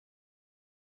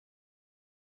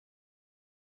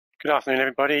Good afternoon,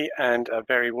 everybody, and a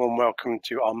very warm welcome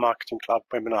to our Marketing Club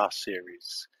webinar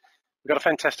series. We've got a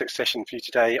fantastic session for you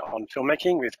today on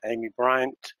filmmaking with Amy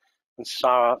Bryant and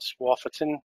Sarah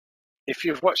Zwarteveen. If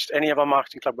you've watched any of our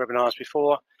Marketing Club webinars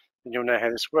before, then you'll know how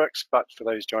this works, but for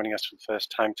those joining us for the first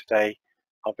time today,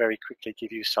 I'll very quickly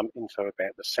give you some info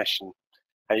about the session,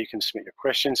 how you can submit your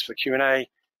questions for Q&A,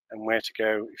 and where to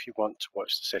go if you want to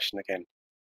watch the session again.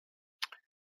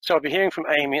 So I'll be hearing from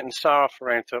Amy and Sarah for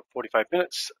around 45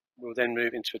 minutes. We'll then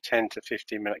move into a 10 to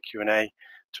 15-minute Q&A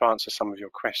to answer some of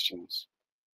your questions.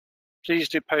 Please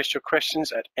do post your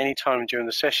questions at any time during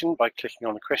the session by clicking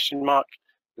on the question mark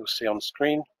you'll see on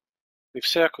screen. We've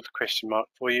circled the question mark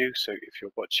for you, so if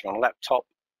you're watching on a laptop,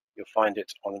 you'll find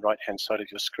it on the right-hand side of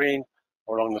your screen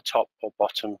or along the top or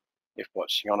bottom if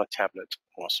watching on a tablet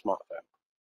or a smartphone.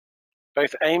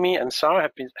 Both Amy and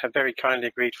Sarah have very kindly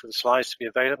agreed for the slides to be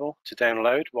available to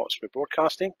download whilst we're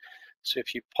broadcasting. So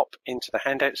if you pop into the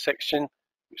handout section,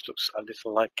 which looks a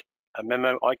little like a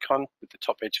memo icon with the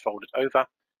top edge folded over,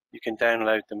 you can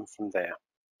download them from there.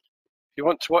 If you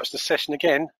want to watch the session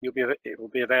again, it will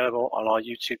be available on our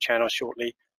YouTube channel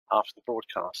shortly after the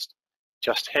broadcast.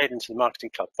 Just head into the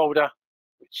Marketing Club folder,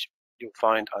 which you'll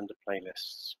find under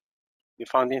playlists. You'll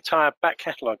find the entire back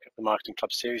catalogue of the Marketing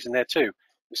Club series in there too,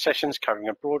 with sessions covering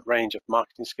a broad range of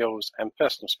marketing skills and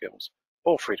personal skills,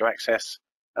 all free to access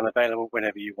and available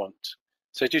whenever you want.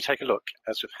 So do take a look,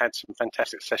 as we've had some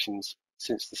fantastic sessions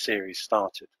since the series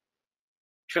started.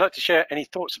 If you'd like to share any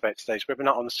thoughts about today's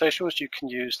webinar on the socials, you can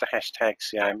use the hashtag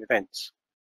CIM events.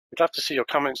 We'd love to see your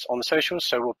comments on the socials,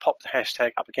 so we'll pop the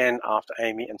hashtag up again after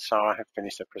Amy and Sarah have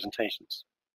finished their presentations.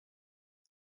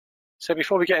 So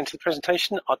before we get into the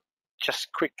presentation, I'll just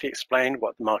quickly explain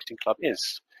what the Marketing Club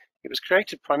is. It was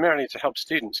created primarily to help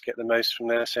students get the most from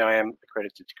their CIM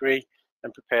accredited degree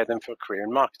and prepare them for a career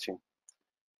in marketing.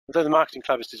 Although the Marketing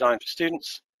Club is designed for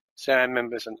students, CIM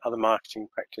members and other marketing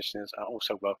practitioners are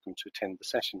also welcome to attend the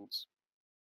sessions.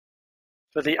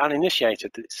 For the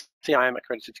uninitiated, the CIM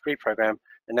accredited degree program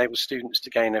enables students to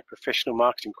gain a professional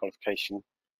marketing qualification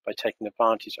by taking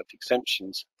advantage of the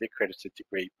exemptions the accredited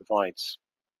degree provides.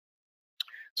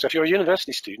 So if you're a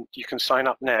university student, you can sign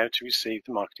up now to receive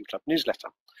the Marketing Club newsletter.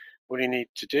 All you need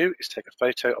to do is take a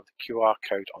photo of the QR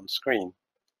code on screen.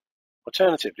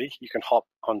 Alternatively, you can hop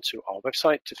onto our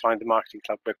website to find the Marketing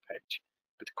Club webpage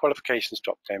with the qualifications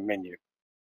drop-down menu.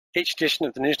 Each edition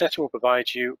of the newsletter will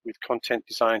provide you with content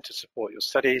designed to support your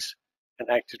studies and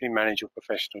actively manage your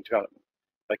professional development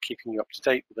by keeping you up to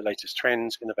date with the latest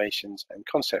trends, innovations, and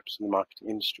concepts in the marketing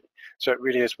industry. So it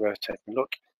really is worth taking a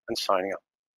look and signing up.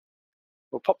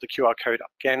 We'll pop the QR code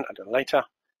up again a little later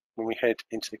when we head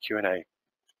into the Q&A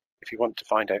if you want to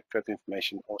find out further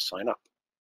information or sign up.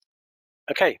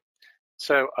 Okay.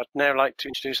 So I'd now like to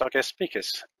introduce our guest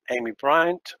speakers, Amy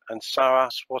Bryant and Sarah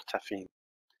Zwarteveen.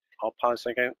 I'll pass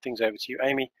things over to you,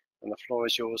 Amy, and the floor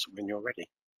is yours when you're ready.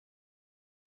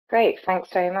 Great,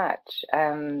 thanks very much.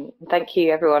 Thank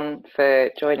you everyone for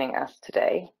joining us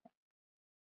today.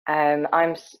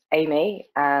 I'm Amy,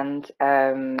 and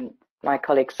my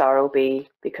colleague Sarah will be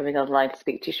coming online to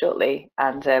speak to you shortly,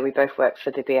 and we both work for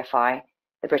the BFI,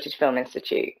 the British Film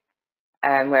Institute.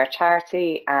 We're a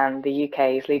charity and the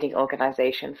UK's leading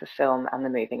organisation for film and the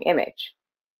moving image.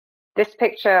 This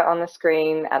picture on the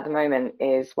screen at the moment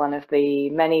is one of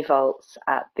the many vaults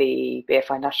at the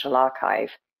BFI National Archive,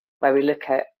 where we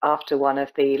look at after one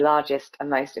of the largest and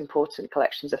most important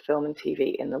collections of film and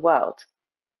TV in the world.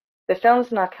 The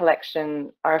films in our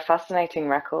collection are a fascinating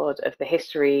record of the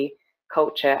history,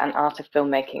 culture and art of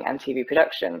filmmaking and TV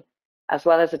production, as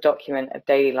well as a document of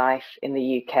daily life in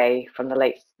the UK from the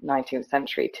late 19th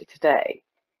century to today.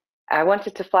 I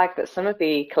wanted to flag that some of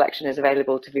the collection is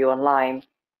available to view online,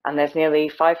 and there's nearly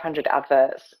 500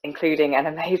 adverts, including an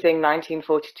amazing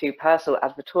 1942 Purcell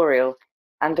advertorial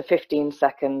and a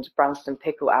 15-second Branston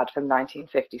Pickle ad from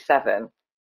 1957.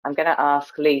 I'm going to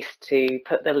ask Lise to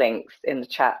put the links in the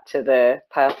chat to the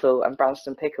Purcell and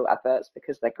Branston Pickle adverts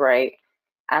because they're great,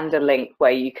 and a link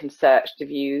where you can search to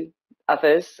view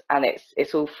others, and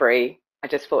it's all free. I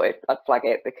just thought I'd flag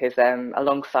it because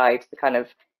alongside the kind of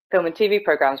film and TV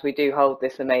programs, we do hold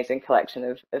this amazing collection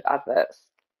of adverts.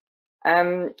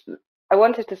 I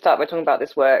wanted to start by talking about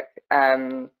this work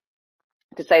to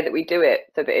say that we do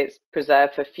it so that it's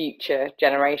preserved for future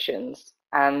generations.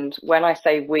 And when I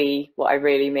say we, what I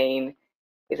really mean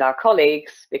is our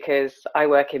colleagues, because I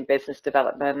work in business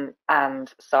development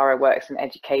and Sarah works in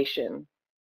education.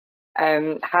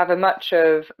 However, much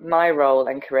of my role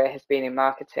and career has been in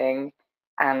marketing,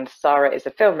 and Sarah is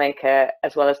a filmmaker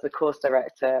as well as the course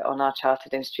director on our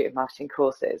Chartered Institute of Marketing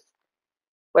courses.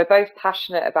 We're both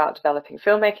passionate about developing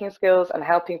filmmaking skills and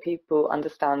helping people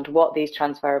understand what these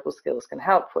transferable skills can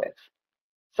help with.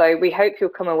 So we hope you'll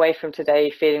come away from today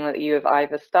feeling that you have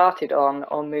either started on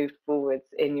or moved forwards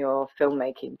in your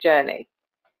filmmaking journey.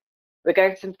 We're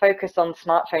going to focus on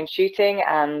smartphone shooting,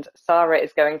 and Sarah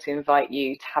is going to invite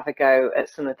you to have a go at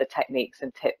some of the techniques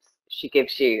and tips she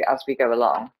gives you as we go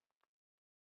along.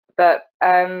 But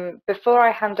before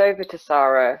I hand over to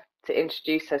Sarah to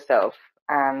introduce herself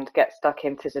and get stuck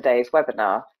into today's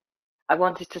webinar, I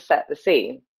wanted to set the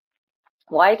scene.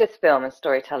 Why does film and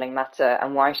storytelling matter,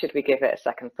 and why should we give it a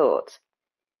second thought?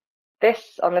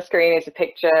 This on the screen is a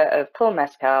picture of Paul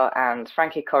Mescal and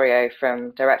Frankie Corio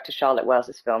from director Charlotte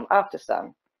Wells's film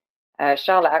Aftersun.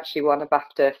 Charlotte actually won a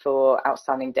BAFTA for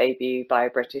Outstanding Debut by a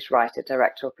British writer,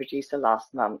 director or producer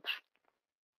last month.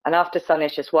 And Aftersun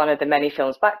is just one of the many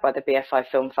films backed by the BFI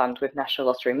Film Fund with National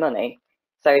Lottery money.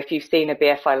 So if you've seen a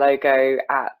BFI logo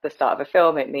at the start of a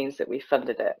film, it means that we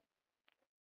funded it.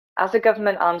 As a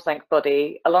government arm's length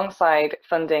body, alongside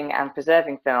funding and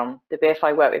preserving film, the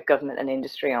BFI work with government and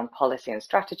industry on policy and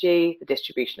strategy, the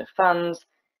distribution of funds,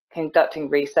 conducting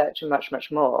research, and much, much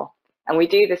more. And we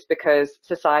do this because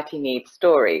society needs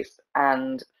stories,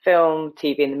 and film,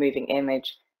 TV, and the moving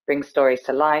image bring stories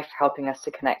to life, helping us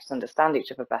to connect and understand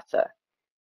each other better.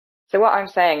 So what I'm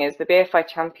saying is the BFI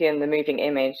champion the moving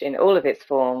image in all of its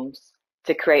forms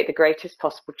to create the greatest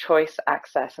possible choice,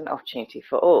 access, and opportunity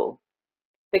for all.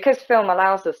 Because film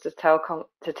allows us to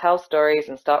tell stories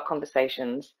and start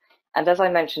conversations, and as I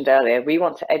mentioned earlier, we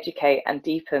want to educate and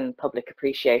deepen public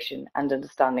appreciation and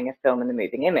understanding of film and the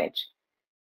moving image.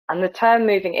 And the term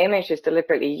moving image is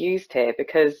deliberately used here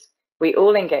because we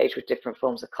all engage with different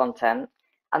forms of content,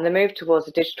 and the move towards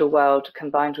a digital world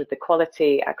combined with the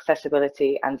quality,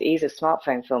 accessibility, and ease of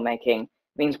smartphone filmmaking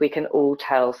means we can all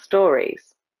tell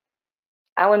stories.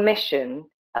 Our mission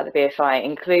at the BFI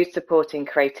includes supporting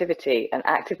creativity and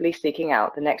actively seeking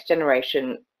out the next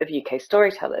generation of UK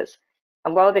storytellers.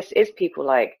 And while this is people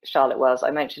like Charlotte Wells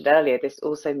I mentioned earlier, this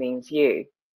also means you.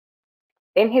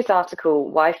 In his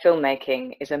article, Why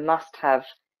Filmmaking is a Must-Have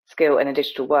Skill in a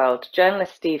Digital World,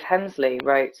 journalist Steve Hemsley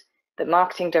wrote that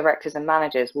marketing directors and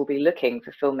managers will be looking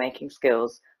for filmmaking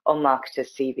skills on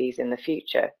marketers' CVs in the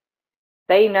future.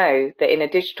 They know that in a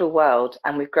digital world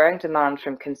and with growing demand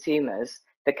from consumers,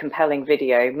 the compelling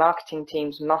video, marketing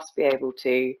teams must be able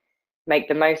to make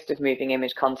the most of moving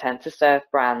image content to serve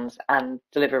brands and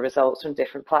deliver results from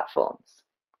different platforms.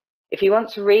 If you want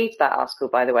to read that article,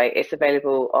 by the way, it's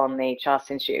available on the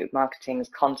Chartered Institute of Marketing's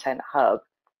Content Hub.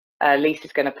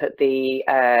 Lisa's going to put the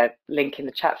link in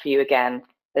the chat for you again.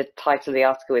 The title of the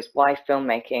article is Why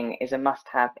Filmmaking is a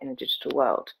Must-Have in a Digital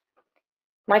World.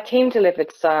 My team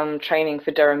delivered some training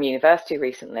for Durham University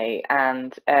recently,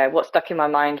 and what stuck in my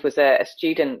mind was a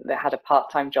student that had a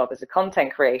part-time job as a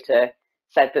content creator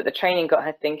said that the training got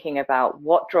her thinking about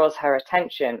what draws her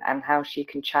attention and how she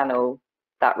can channel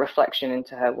that reflection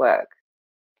into her work.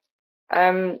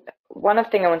 One of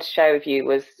the things I want to share with you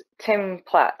was Tim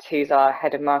Platt, who's our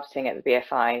head of marketing at the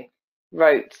BFI,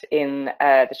 wrote in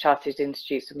the Chartered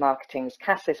Institute of Marketing's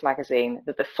Catalyst magazine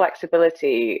that the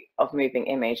flexibility of moving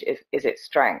image is its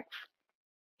strength.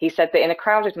 He said that in a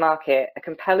crowded market, a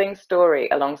compelling story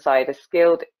alongside a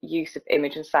skilled use of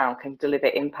image and sound can deliver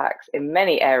impacts in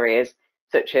many areas,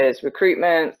 such as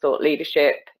recruitment, thought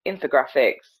leadership,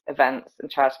 infographics, events, and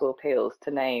charitable appeals,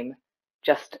 to name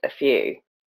just a few.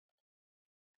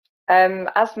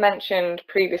 As mentioned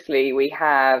previously, we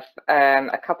have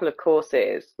a couple of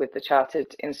courses with the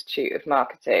Chartered Institute of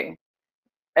Marketing,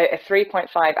 a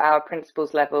 3.5-hour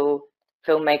principles level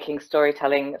filmmaking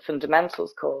storytelling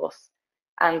fundamentals course,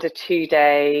 and a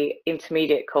 2-day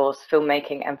intermediate course,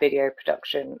 filmmaking and video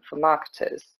production for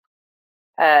marketers.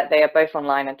 They are both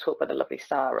online and taught by the lovely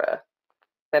Sarah.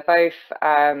 They're both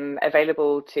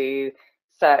available to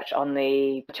search on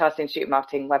the Chartered Institute of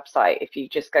Marketing website. If you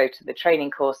just go to the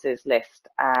training courses list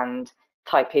and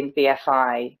type in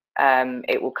BFI,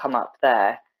 it will come up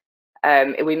there.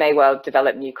 We may well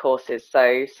develop new courses,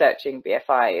 so searching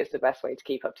BFI is the best way to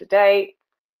keep up to date.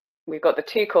 We've got the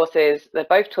two courses. They're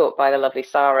both taught by the lovely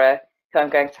Sarah, who I'm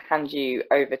going to hand you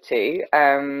over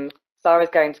to. Sarah's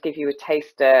going to give you a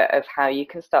taster of how you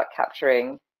can start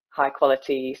capturing high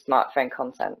quality smartphone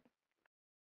content.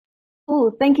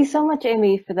 Oh, thank you so much,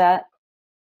 Amy, for that.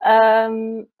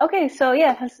 Okay, so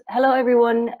yeah, hello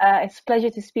everyone. It's a pleasure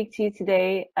to speak to you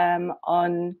today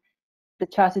on the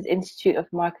Chartered Institute of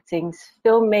Marketing's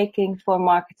Filmmaking for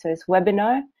Marketers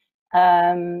webinar.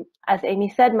 As Amy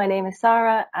said, my name is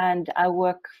Sarah and I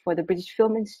work for the British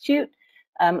Film Institute.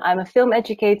 I'm a film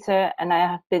educator and I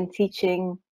have been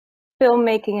teaching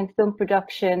filmmaking and film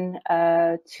production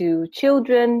to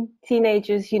children,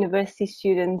 teenagers, university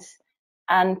students,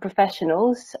 and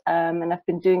professionals. And I've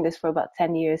been doing this for about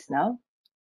 10 years now.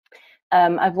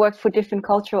 I've worked for different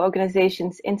cultural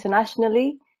organizations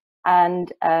internationally.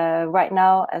 And right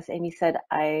now, as Amy said,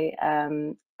 I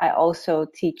also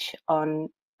teach on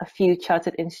a few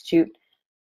Chartered Institute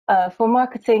for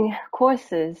marketing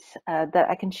courses that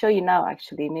I can show you now.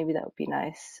 Actually, maybe that would be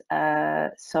nice.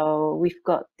 So we've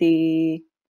got the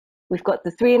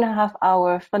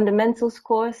 3.5-hour fundamentals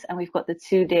course, and we've got the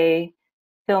 2-day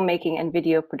filmmaking and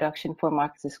video production for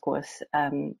marketers course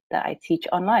that I teach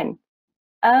online.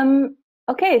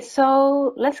 Okay,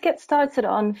 so let's get started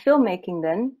on filmmaking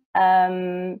then.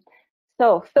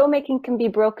 So filmmaking can be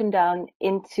broken down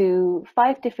into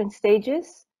 5 different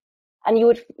stages, and you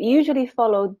would usually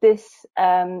follow this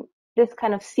this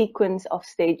kind of sequence of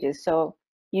stages. So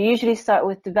you usually start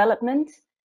with development.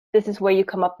 This is where you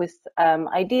come up with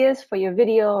ideas for your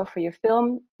video or for your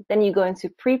film. Then you go into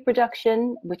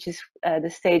pre-production, which is the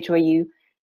stage where you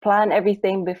plan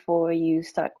everything before you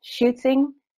start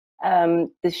shooting.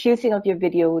 The shooting of your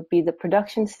video would be the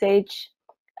production stage.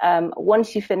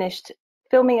 Once you finished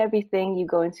filming everything, you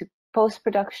go into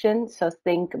post-production. So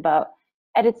think about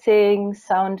editing,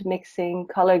 sound mixing,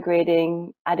 color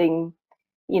grading, adding,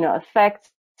 effects,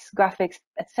 graphics,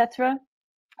 etc.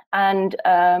 And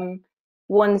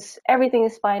once everything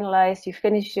is finalized, you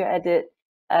finish your edit,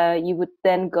 you would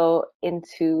then go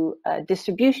into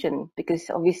distribution, because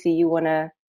obviously you want to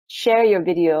share your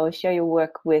video, share your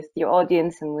work with your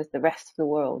audience and with the rest of the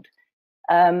world.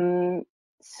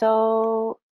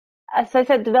 So as I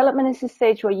said, development is the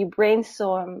stage where you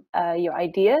brainstorm your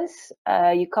ideas.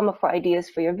 You come up for ideas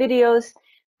for your videos.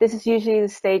 This is usually the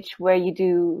stage where you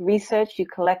do research, you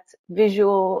collect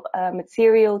visual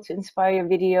material to inspire your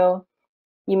video.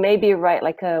 You maybe write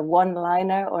like a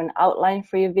one-liner or an outline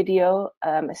for your video,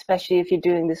 especially if you're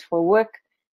doing this for work.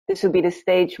 This would be the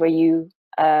stage where you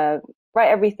write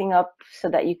everything up so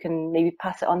that you can maybe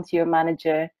pass it on to your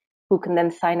manager, who can then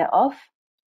sign it off.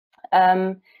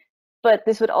 But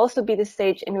this would also be the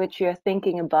stage in which you're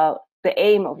thinking about the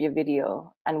aim of your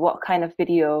video and what kind of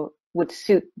video would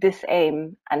suit this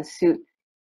aim and suit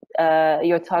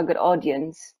your target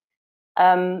audience.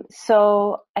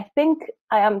 So I think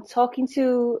I am talking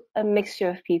to a mixture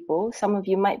of people. Some of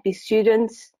you might be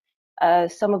students,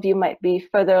 some of you might be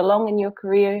further along in your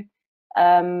career.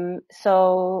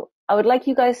 So I would like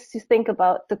you guys to think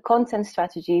about the content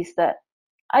strategies that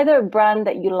either a brand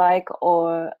that you like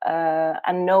or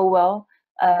and know well,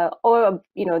 or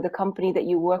the company that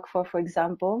you work for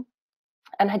example,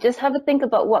 and just have a think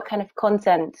about what kind of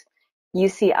content you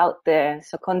see out there.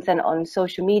 So content on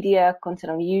social media,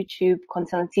 content on YouTube,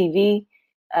 content on TV,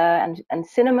 and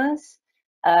cinemas.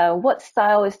 What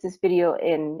style is this video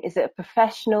in? Is it a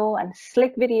professional and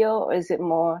slick video, or is it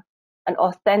more an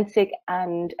authentic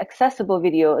and accessible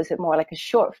video? Is it more like a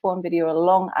short form video, a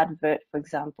long advert, for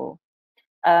example?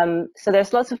 So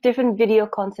there's lots of different video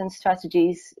content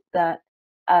strategies that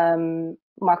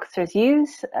marketers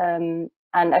use, and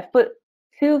I've put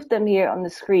 2 of them here on the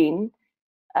screen.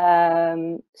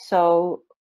 So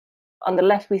on the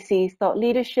left we see thought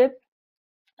leadership,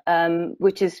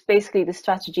 which is basically the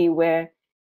strategy where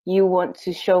you want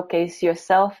to showcase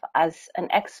yourself as an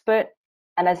expert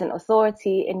and as an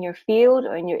authority in your field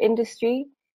or in your industry.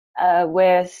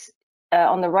 Whereas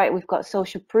on the right we've got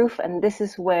social proof, and this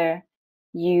is where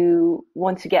you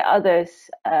want to get others,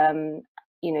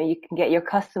 you can get your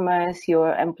customers,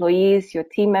 your employees, your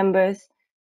team members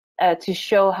to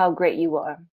show how great you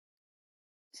are.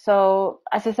 So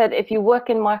as I said, if you work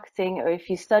in marketing or if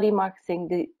you study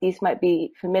marketing, these might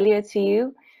be familiar to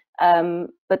you,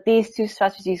 but these 2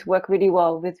 strategies work really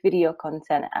well with video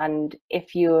content. And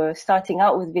if you're starting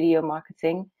out with video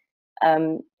marketing,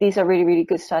 these are really, really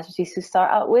good strategies to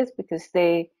start out with, because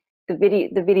the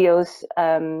videos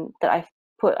that I've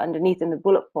put underneath in the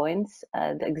bullet points,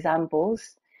 the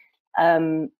examples,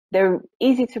 they're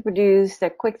easy to produce, they're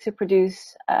quick to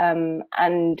produce,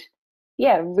 and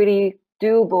yeah, really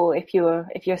doable if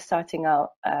you're starting out,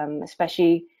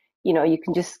 especially you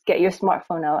can just get your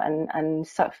smartphone out and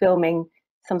start filming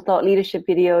some thought leadership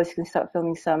videos. You can start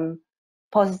filming some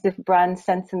positive brand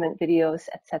sentiment videos,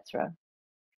 etc.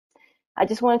 I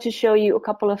just wanted to show you a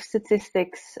couple of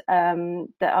statistics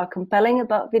that are compelling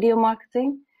about video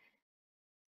marketing.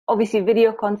 Obviously,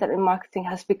 video content in marketing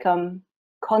has become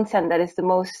content that is the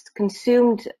most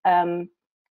consumed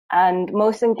and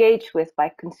most engaged with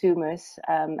by consumers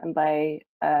and by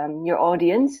your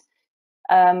audience.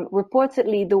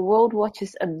 Reportedly, the world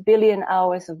watches 1 billion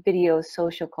hours of video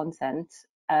social content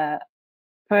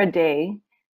per day.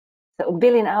 So 1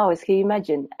 billion hours, can you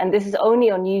imagine? And this is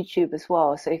only on YouTube as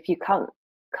well. So if you count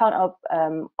up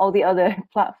all the other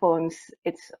platforms,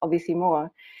 it's obviously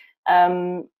more.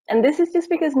 And this is just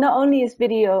because not only is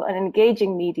video an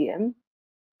engaging medium,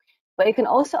 but it can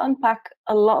also unpack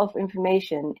a lot of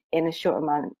information in a short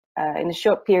in a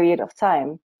short period of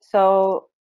time. So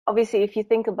obviously, if you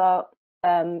think about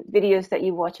videos that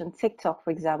you watch on TikTok,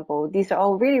 for example, these are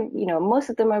all really,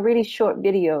 most of them are really short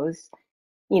videos,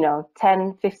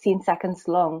 10, 15 seconds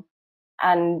long.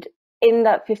 And in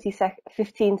that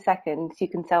 15 seconds, you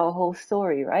can tell a whole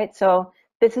story, right? So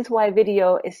this is why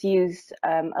video is used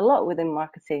a lot within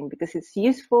marketing, because it's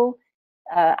useful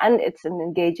and it's an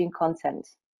engaging content.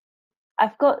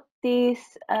 I've got these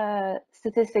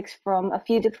statistics from a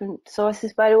few different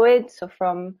sources, by the way. So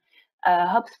from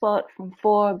HubSpot, from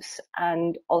Forbes,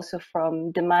 and also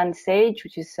from Demand Sage,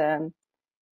 which is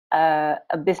a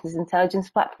business intelligence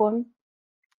platform.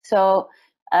 So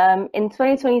in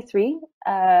 2023,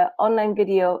 online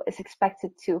video is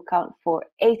expected to account for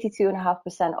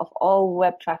 82.5% of all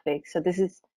web traffic. So this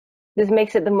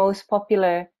makes it the most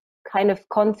popular kind of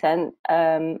content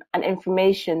and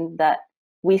information that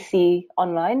we see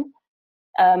online.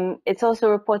 It's also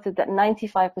reported that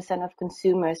 95% of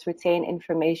consumers retain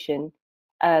information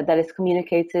that is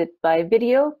communicated by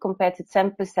video, compared to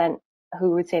 10%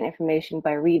 who retain information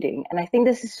by reading. And I think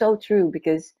this is so true,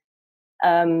 because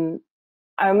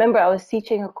I remember I was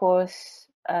teaching a course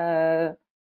 3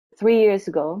 years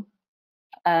ago,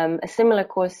 a similar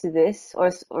course to this, or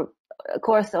a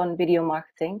course on video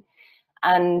marketing.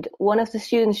 And one of the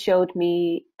students showed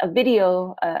me a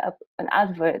video, an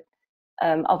advert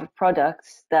of a product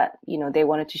that they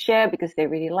wanted to share because they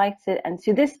really liked it. And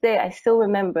to this day, I still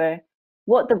remember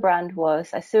what the brand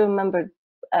was. I still remember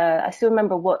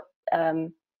what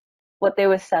they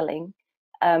were selling,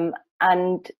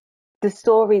 and the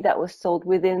story that was told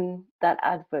within that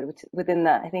advert, within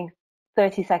that, I think,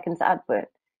 30 seconds advert.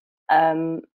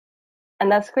 And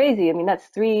that's crazy. I mean, that's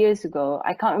 3 years ago.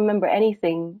 I can't remember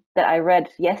anything that I read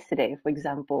yesterday, for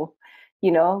example,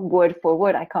 word for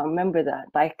word. I can't remember that,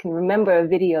 but I can remember a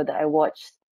video that I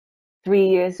watched 3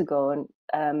 years ago.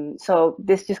 And so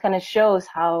this just kind of shows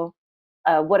how,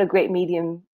 what a great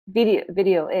medium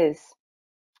video is.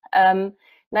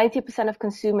 90% of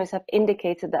consumers have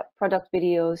indicated that product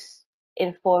videos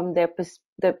inform their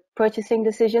purchasing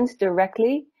decisions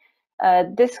directly.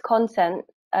 This content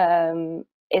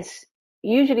is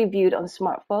usually viewed on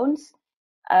smartphones.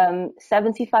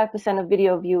 75% of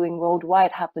video viewing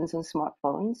worldwide happens on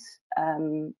smartphones.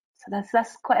 So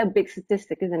that's quite a big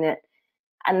statistic, isn't it?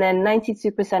 And then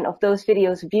 92% of those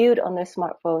videos viewed on their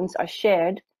smartphones are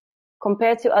shared,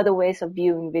 compared to other ways of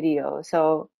viewing video.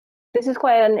 So this is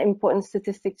quite an important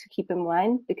statistic to keep in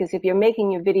mind, because if you're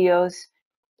making your videos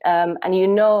and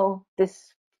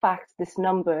this fact, this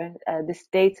number, this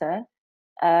data,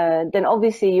 then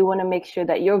obviously you want to make sure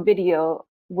that your video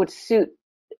would suit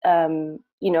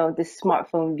this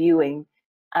smartphone viewing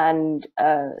and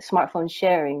smartphone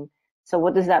sharing. So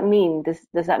what does that mean?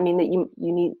 Does that mean that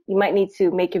you might need to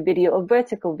make your video a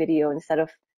vertical video instead of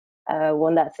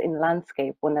one that's in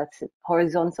landscape, one that's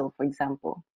horizontal, for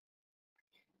example?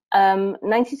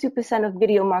 92% of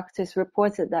video marketers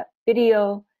reported that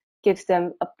video gives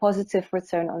them a positive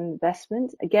return on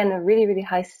investment. Again, a really, really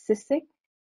high statistic.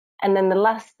 And then the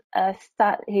last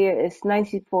stat here is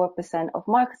 94% of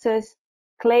marketers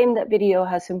claim that video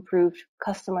has improved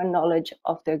customer knowledge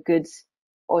of their goods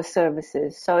or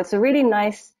services. So it's a really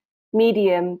nice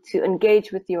medium to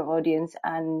engage with your audience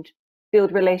and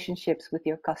build relationships with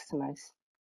your customers.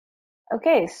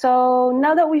 Okay, so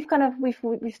now that we've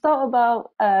thought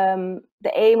about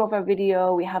the aim of our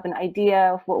video, we have an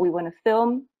idea of what we want to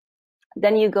film,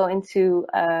 then you go into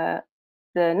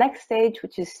the next stage,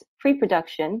 which is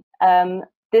pre-production.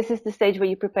 This is the stage where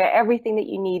you prepare everything that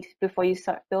you need before you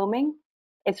start filming.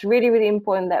 It's really, really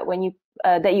important that when you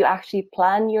that you actually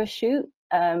plan your shoot,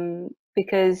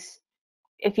 because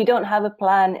if you don't have a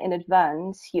plan in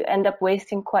advance, you end up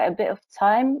wasting quite a bit of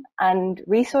time and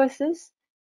resources.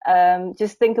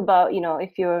 Just think about,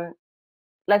 if you're,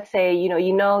 let's say,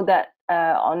 you know that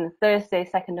on Thursday,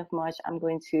 2nd of March, I'm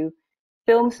going to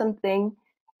film something.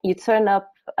 You turn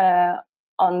up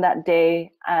on that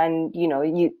day, and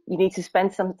you need to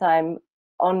spend some time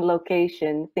on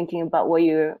location thinking about what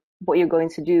you're going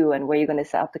to do and where you're going to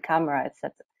set up the camera,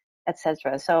 etc.,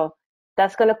 etc. So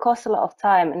that's going to cost a lot of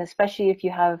time, and especially if you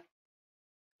have,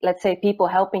 let's say, people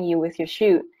helping you with your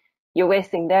shoot, you're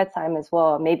wasting their time as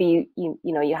well. Maybe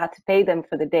you had to pay them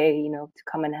for the day, to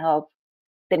come and help.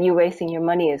 Then you're wasting your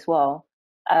money as well.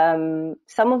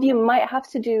 Some of you might have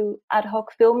to do ad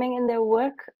hoc filming in their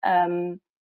work.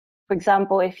 For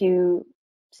example, if you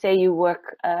say you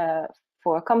work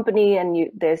for a company and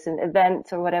there's an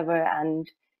event or whatever,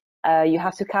 and you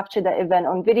have to capture that event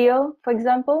on video, for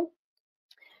example,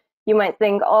 you might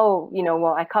think, oh,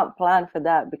 well, I can't plan for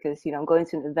that because, I'm going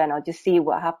to an event, I'll just see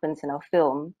what happens and I'll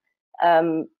film.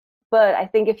 But I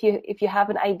think if you have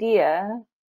an idea,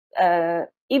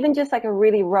 even just like a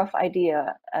really rough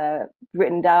idea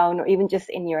written down, or even just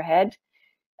in your head,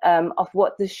 of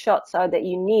what the shots are that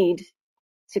you need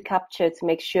to capture to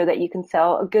make sure that you can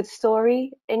tell a good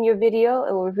story in your video,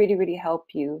 it will really, really help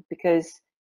you, because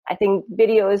I think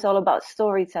video is all about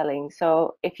storytelling.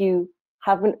 So if you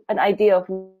have an idea of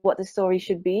what the story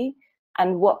should be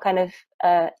and what kind of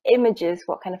images,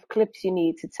 what kind of clips you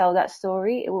need to tell that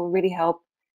story, it will really help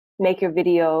make your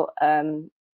video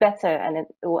better, and it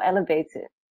will elevate it.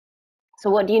 So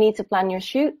what do you need to plan your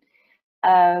shoot?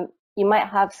 You might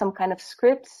have some kind of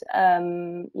scripts.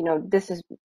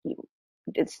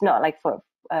 It's not like for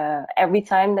every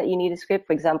time that you need a script.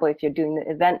 For example, if you're doing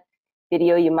the event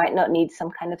video, you might not need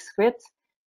some kind of script,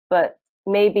 but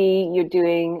maybe you're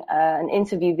doing an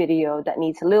interview video that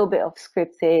needs a little bit of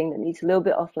scripting, that needs a little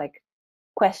bit of like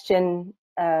question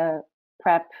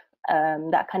prep,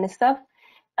 that kind of stuff.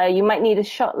 You might need a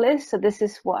shot list. So this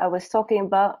is what I was talking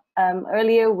about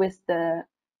earlier with the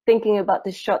thinking about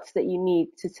the shots that you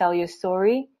need to tell your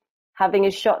story. Having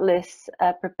a shot list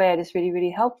prepared is really,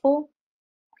 really helpful.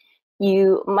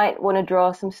 You might want to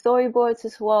draw some storyboards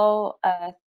as well,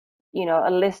 a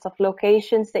list of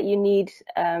locations that you need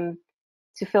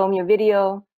to film your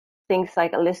video, things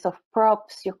like a list of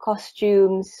props, your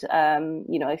costumes,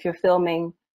 if you're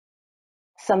filming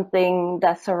something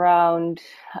that's around,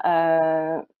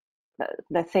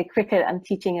 let's say cricket. I'm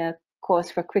teaching a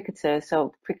course for cricketers,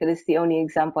 so cricket is the only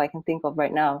example I can think of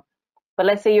right now. But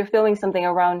let's say you're filming something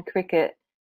around cricket,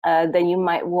 then you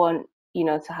might want,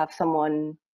 to have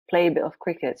someone play a bit of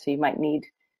cricket. So you might need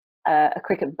a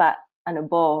cricket bat and a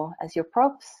ball as your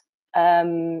props.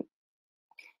 And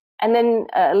then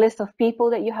a list of people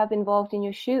that you have involved in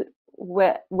your shoot,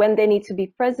 when they need to be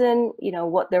present,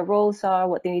 what their roles are,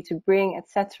 what they need to bring,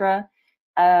 etc.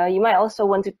 You might also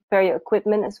want to prepare your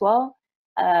equipment as well,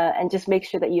 and just make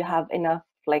sure that you have enough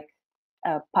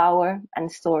power and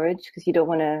storage, because you don't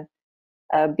want to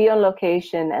be on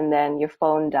location and then your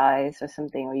phone dies or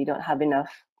something, or you don't have enough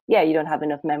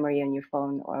memory on your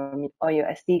phone or your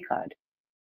SD card.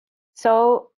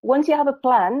 So once you have a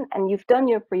plan and you've done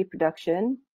your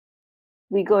pre-production,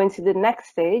 we go into the next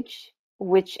stage,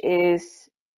 which is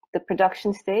the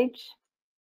production stage.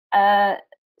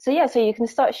 So you can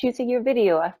start shooting your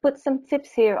video. I've put some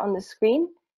tips here on the screen.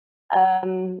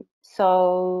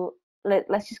 So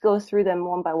let's just go through them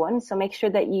one by one. So make sure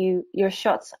that your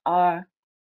shots are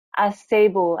as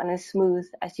stable and as smooth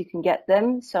as you can get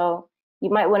them. So you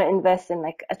might want to invest in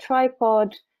like a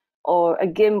tripod or a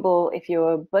gimbal if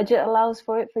your budget allows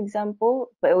for it, for example.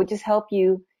 But it will just help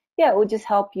you. Yeah, it will just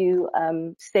help you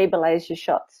stabilize your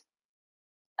shots.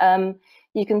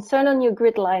 You can turn on your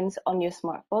grid lines on your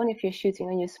smartphone if you're shooting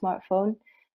on your smartphone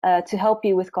to help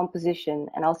you with composition.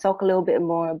 And I'll talk a little bit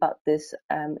more about this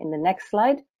in the next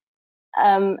slide.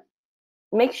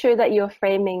 Make sure that your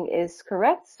framing is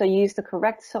correct. So use the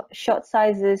correct shot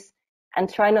sizes, and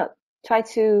try not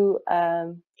to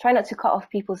cut off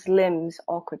people's limbs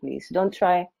awkwardly. So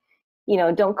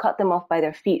don't cut them off by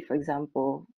their feet, for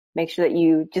example. Make sure that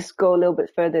you just go a little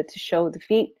bit further to show the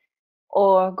feet,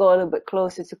 or go a little bit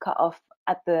closer to cut off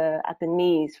at the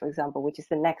knees, for example, which is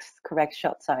the next correct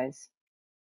shot size.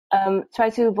 Try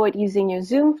to avoid using your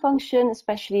zoom function,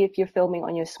 especially if you're filming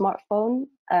on your smartphone,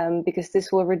 because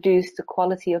this will reduce the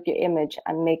quality of your image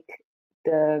and make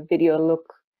the video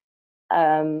look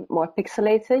more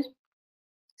pixelated.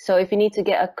 So if you need to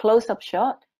get a close-up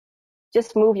shot,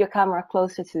 just move your camera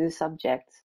closer to the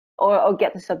subject, or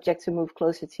get the subject to move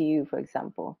closer to you, for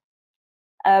example.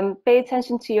 Pay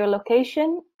attention to your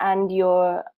location and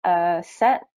your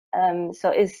set.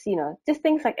 So just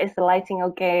things like, is the lighting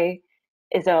okay?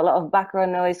 Is there a lot of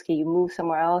background noise? Can you move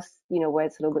somewhere else, where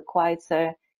it's a little bit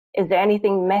quieter? Is there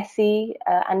anything messy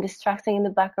and distracting in the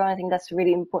background? I think that's a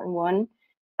really important one.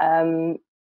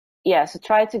 So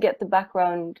try to get the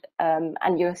background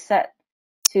and your set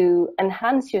to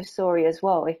enhance your story as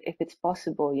well, if it's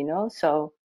possible,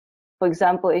 So, for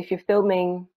example, if you're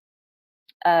filming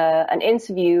an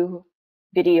interview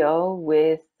video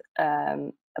with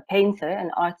a painter,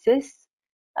 an artist,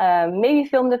 maybe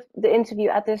film the interview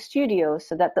at their studio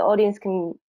so that the audience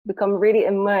can become really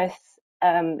immersed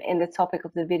in the topic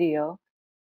of the video.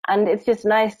 And it's just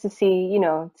nice to see,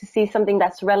 something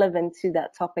that's relevant to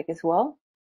that topic as well.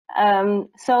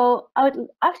 So I would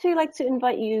actually like to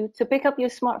invite you to pick up your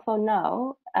smartphone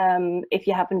now, if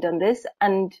you haven't done this,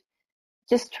 and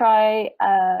just try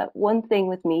one thing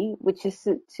with me, which is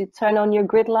to turn on your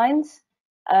grid lines.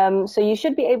 So you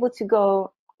should be able to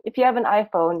go, if you have an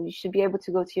iPhone, you should be able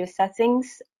to go to your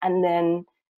settings and then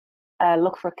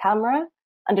look for camera.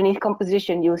 Underneath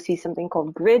composition, you'll see something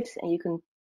called grid, and you can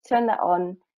turn that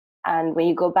on. And when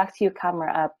you go back to your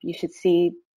camera app, you should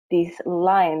see these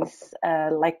lines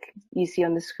like you see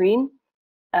on the screen.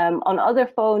 On other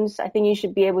phones, I think you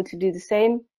should be able to do the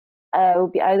same. It will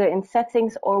be either in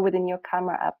settings or within your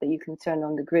camera app that you can turn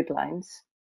on the grid lines.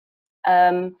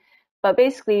 But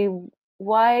basically,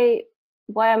 why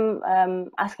I'm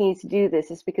asking you to do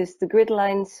this is because the grid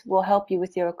lines will help you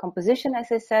with your composition,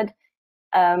 as I said,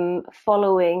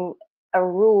 following a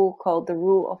rule called the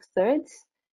rule of thirds.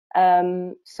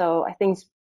 So I think,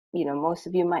 most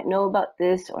of you might know about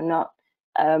this or not.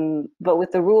 But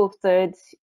with the rule of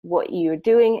thirds, what you're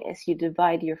doing is you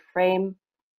divide your frame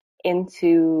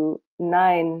into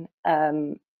 9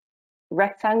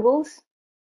 rectangles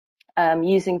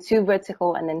using 2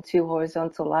 vertical and then 2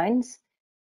 horizontal lines.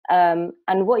 And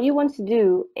what you want to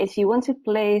do is you want to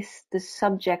place the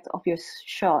subject of your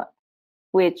shot,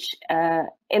 which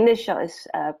in this shot is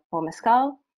Paul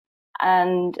Mescal,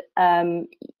 and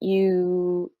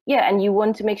you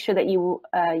want to make sure that you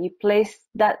place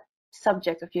that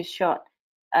subject of your shot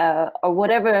or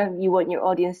whatever you want your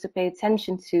audience to pay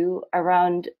attention to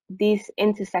around these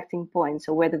intersecting points,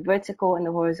 so where the vertical and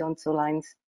the horizontal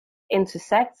lines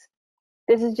intersect.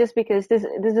 This is just because this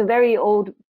is a very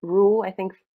old rule, I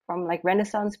think, from like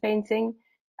Renaissance painting.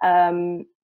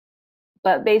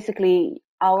 But basically,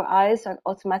 our eyes are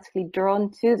automatically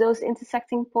drawn to those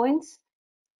intersecting points.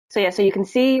 So yeah, so you can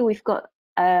see we've got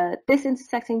this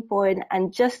intersecting point,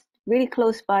 and just really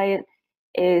close by it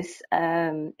is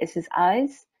his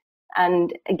eyes.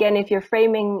 And again, if you're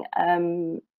framing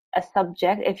a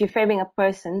subject, if you're framing a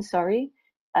person, sorry,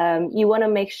 you want to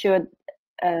make sure,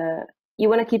 you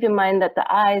want to keep in mind that the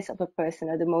eyes of a person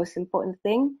are the most important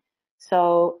thing.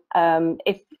 So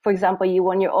if, for example, you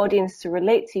want your audience to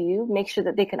relate to you, make sure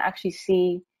that they can actually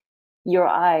see your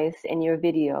eyes in your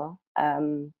video.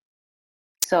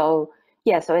 So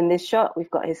yeah, so in this shot, we've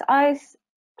got his eyes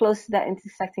close to that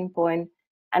intersecting point.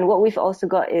 And what we've also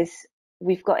got is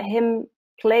we've got him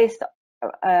placed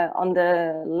on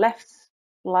the left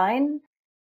line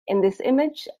in this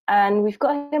image, and we've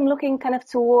got him looking kind of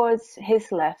towards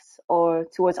his left or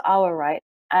towards our right.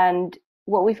 And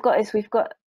what we've got is we've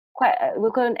got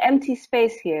an empty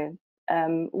space here.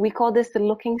 We call this the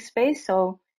looking space.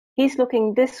 So he's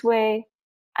looking this way,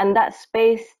 and that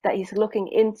space that he's looking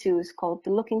into is called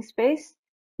the looking space.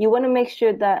 You want to make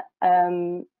sure that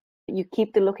you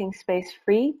keep the looking space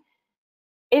free.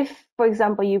 If, for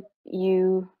example,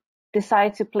 you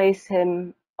decide to place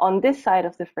him on this side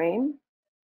of the frame,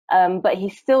 but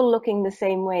he's still looking the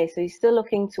same way, so he's still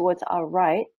looking towards our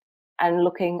right and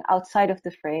looking outside of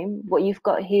the frame, what you've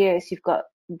got here is you've got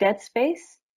dead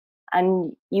space,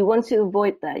 and you want to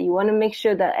avoid that. You want to make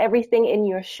sure that everything in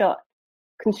your shot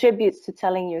contributes to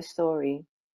telling your story.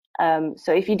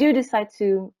 So if you do decide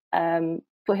to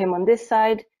put him on this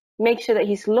side, make sure that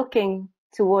he's looking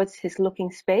towards his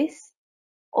looking space,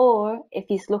 or if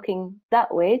he's looking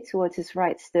that way towards his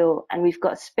right still, and we've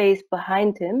got space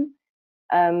behind him,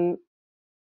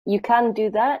 you can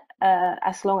do that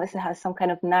as long as it has some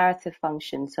kind of narrative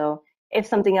function. So if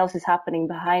something else is happening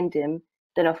behind him,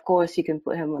 then of course you can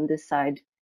put him on this side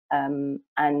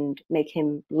and make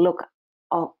him look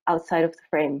outside of the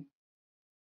frame.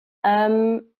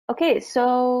 Okay,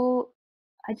 so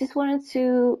I just wanted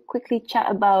to quickly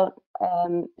chat about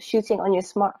shooting on your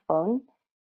smartphone.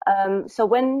 So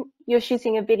when you're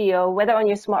shooting a video, whether on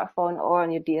your smartphone or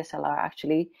on your DSLR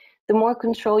actually, the more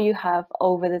control you have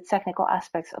over the technical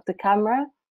aspects of the camera,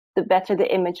 the better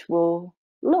the image will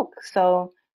look.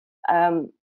 So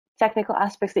technical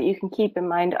aspects that you can keep in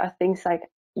mind are things like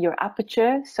your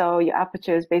aperture. So your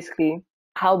aperture is basically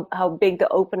how big the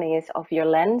opening is of your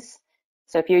lens.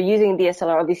 So if you're using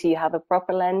DSLR, obviously you have a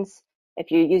proper lens. If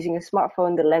you're using a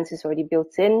smartphone, the lens is already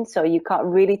built in, so you can't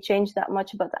really change that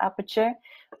much about the aperture.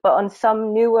 But on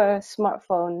some newer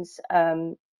smartphones,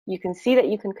 you can see that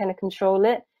you can kind of control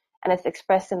it, and it's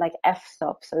expressed in like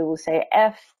f-stop. So it will say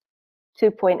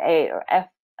f2.8 or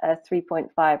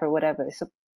f3.5 or whatever. So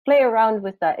play around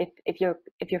with that if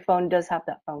your phone does have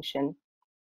that function.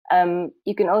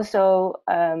 You can also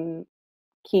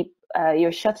keep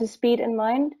your shutter speed in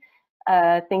mind,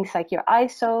 things like your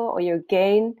ISO or your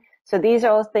gain. So these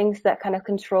are all things that kind of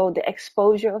control the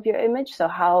exposure of your image, so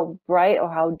how bright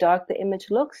or how dark the image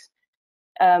looks.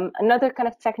 Another kind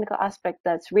of technical aspect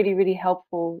that's really, really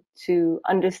helpful to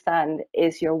understand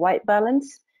is your white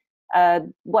balance.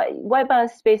 White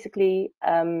balance is basically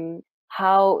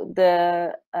how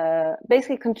the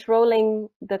basically controlling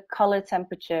the color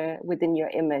temperature within your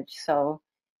image. So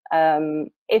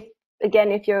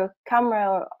if your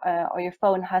camera or your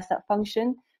phone has that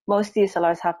function, most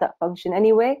DSLRs have that function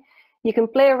anyway. You can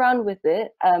play around with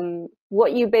it.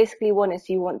 What you basically want is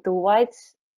you want the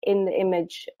whites in the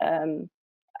image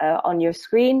on your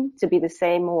screen to be the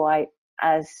same white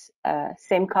as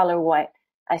same color white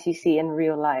as you see in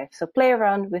real life. So play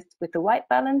around with the white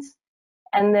balance.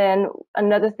 And then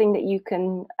another thing that you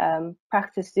can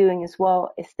practice doing as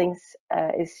well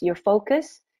is your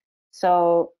focus.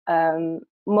 So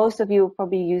most of you will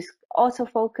probably use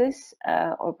autofocus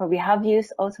or probably have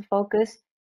used autofocus.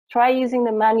 Try using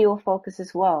the manual focus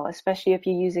as well, especially if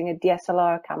you're using a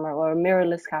DSLR camera or a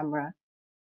mirrorless camera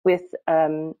with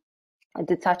a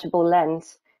detachable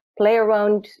lens. Play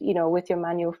around, with your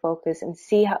manual focus and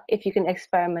see if you can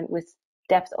experiment with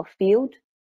depth of field.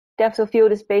 Depth of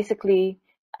field is basically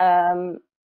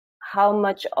how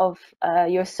much of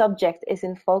your subject is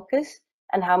in focus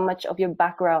and how much of your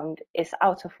background is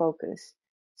out of focus.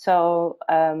 So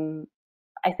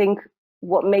I think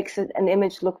what makes an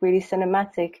image look really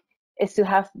cinematic is to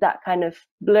have that kind of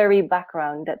blurry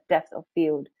background, that depth of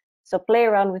field. So play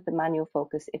around with the manual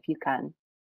focus if you can.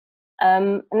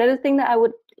 Another thing that I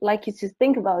would like you to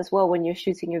think about as well when you're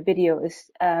shooting your video is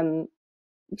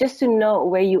just to know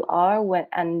where you are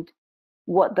and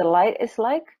what the light is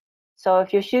like. So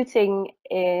if you're shooting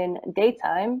in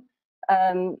daytime,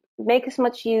 make as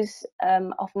much use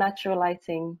of natural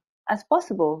lighting as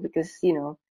possible, because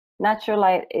natural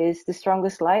light is the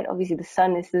strongest light. Obviously the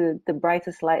sun is the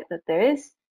brightest light that there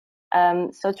is.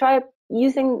 So try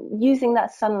using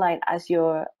that sunlight as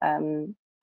your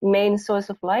main source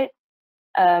of light.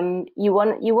 You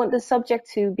want the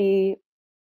subject to be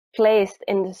placed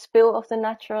in the spill of the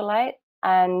natural light,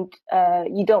 and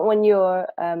you don't want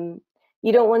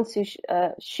to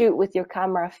shoot with your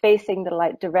camera facing the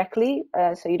light directly.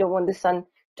 So you don't want the sun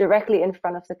directly in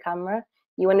front of the camera.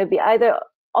 You want to be either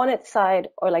on its side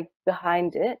or like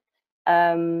behind it.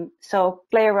 So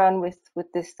play around with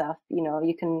this stuff.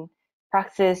 You can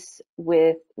practice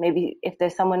with, maybe if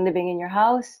there's someone living in your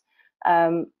house,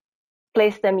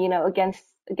 place them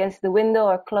against the window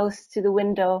or close to the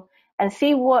window, and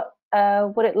see what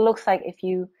it looks like if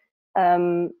you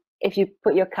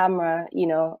put your camera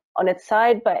on its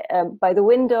side by the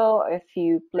window, or if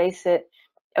you place it,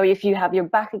 or if you have your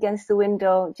back against the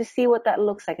window. Just see what that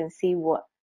looks like and see what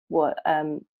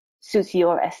suits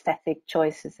your aesthetic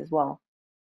choices as well.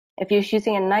 If you're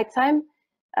shooting at nighttime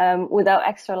without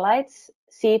extra lights,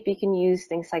 see if you can use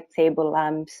things like table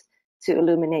lamps to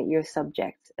illuminate your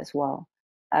subject as well.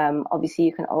 Obviously,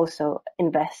 you can also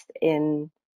invest in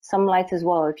some light as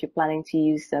well if you're planning to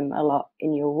use them a lot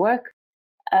in your work.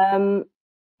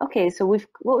 Okay, so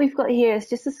what we've got here is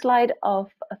just a slide of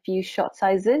a few shot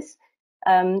sizes.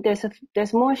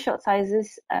 There's more shot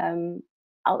sizes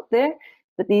out there,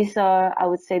 but these are, I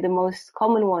would say, the most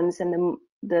common ones and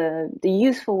the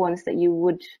useful ones that you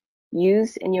would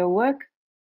use in your work.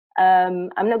 I'm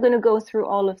not going to go through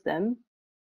all of them,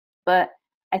 but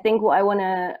I think what I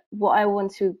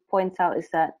want to point out is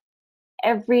that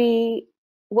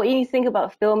what you think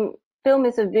about film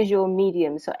is a visual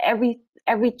medium. So every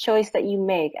choice that you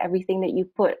make, everything that you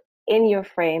put in your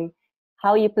frame,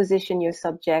 how you position your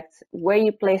subject, where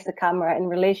you place the camera in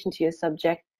relation to your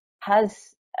subject,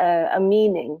 has a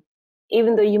meaning,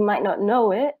 even though you might not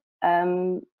know it.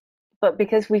 But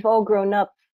because we've all grown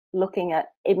up looking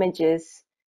at images,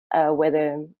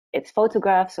 whether it's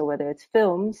photographs or whether it's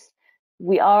films,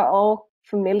 we are all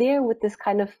familiar with this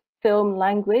kind of film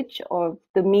language, or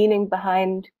the meaning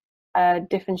behind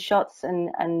different shots and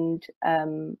an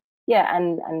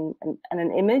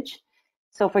image.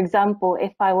 So for example,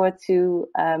 if I were to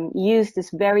use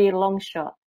this very long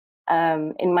shot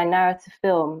in my narrative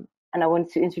film, and I wanted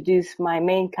to introduce my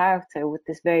main character with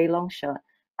this very long shot,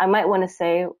 I might want to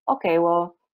say, okay,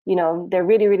 well, they're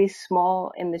really, really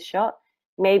small in the shot.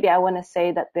 Maybe I want to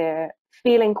say that they're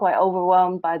feeling quite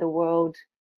overwhelmed by the world.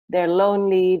 They're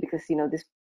lonely because,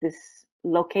 this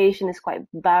location is quite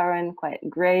barren, quite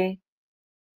gray.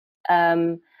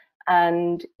 And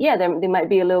yeah, they might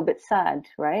be a little bit sad,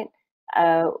 right?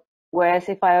 Whereas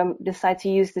if I decide to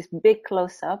use this big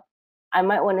close-up, I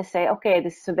might want to say, okay,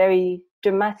 this is a very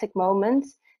dramatic moment.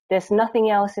 There's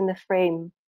nothing else in the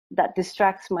frame that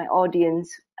distracts my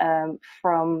audience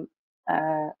from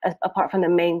apart from the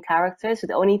main character. So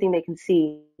the only thing they can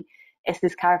see is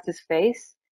this character's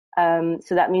face.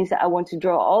 So that means that I want to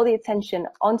draw all the attention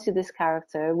onto this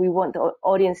character. We want the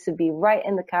audience to be right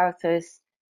in the character's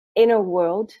inner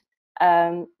world.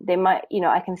 They might,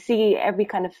 I can see every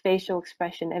kind of facial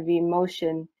expression, every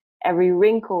emotion, every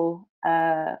wrinkle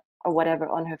or whatever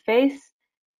on her face.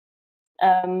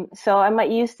 So I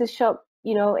might use this shot,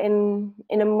 in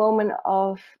a moment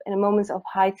of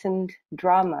heightened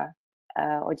drama,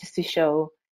 or just to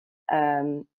show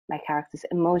my character's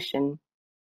emotion.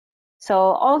 So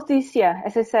all of these,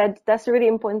 as I said, that's a really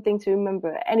important thing to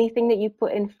remember. Anything that you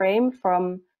put in frame,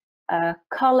 from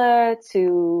color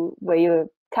to where your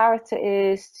character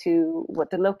is, to what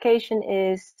the location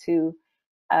is, to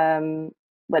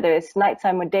whether it's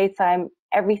nighttime or daytime,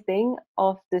 everything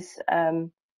of this,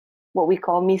 what we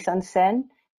call mise en scène,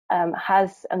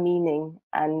 has a meaning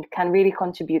and can really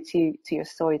contribute to your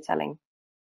storytelling.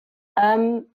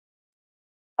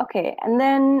 Okay, and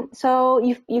then so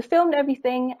you filmed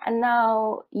everything, and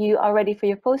now you are ready for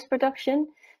your post-production.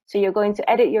 So you're going to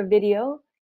edit your video.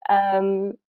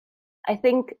 I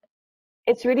think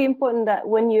it's really important that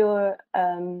when you're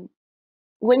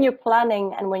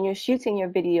planning and when you're shooting your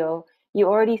video, you're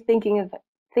already thinking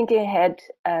ahead,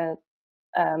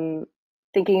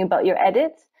 thinking about your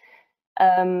edit.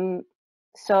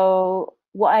 So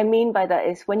what I mean by that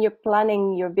is, when you're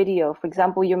planning your video, for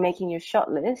example, you're making your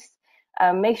shot list,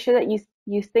 make sure that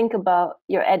you think about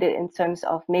your edit in terms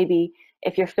of, maybe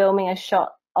if you're filming a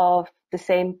shot of the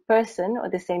same person or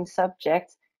the same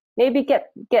subject, maybe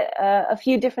get a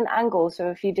few different angles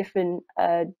or a few different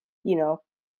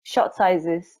shot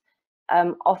sizes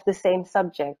of the same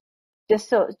subject, just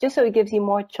so it gives you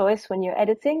more choice when you're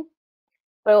editing.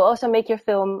 But it will also make your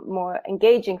film more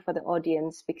engaging for the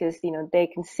audience, because they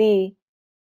can see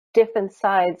different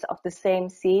sides of the same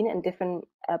scene and different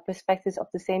perspectives of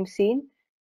the same scene.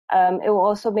 It will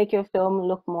also make your film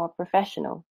look more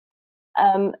professional.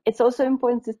 It's also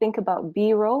important to think about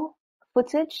B-roll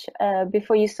footage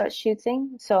before you start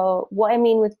shooting. So what I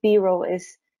mean with B-roll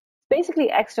is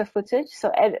basically extra footage.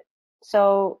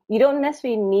 So you don't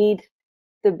necessarily need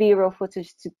the B-roll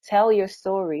footage to tell your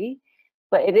story,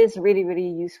 but it is really, really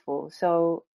useful.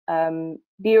 So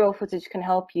B-roll footage can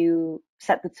help you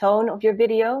set the tone of your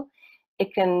video.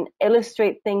 It can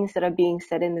illustrate things that are being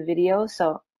said in the video.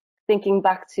 So thinking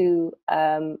back to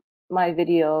my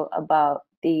video about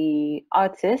the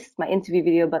artist, my interview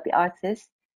video about the artist,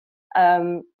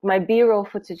 my B-roll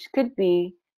footage could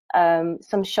be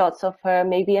some shots of her,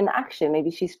 maybe in action,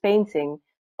 maybe she's painting,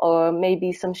 or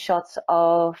maybe some shots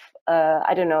of,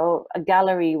 I don't know, a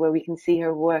gallery where we can see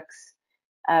her works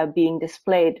being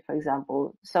displayed, for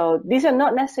example. So these are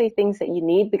not necessarily things that you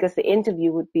need, because the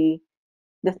interview would be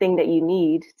the thing that you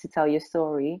need to tell your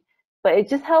story. But it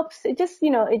just helps. It just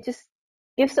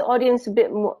gives the audience a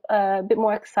bit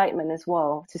more excitement as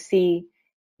well, to see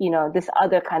this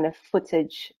other kind of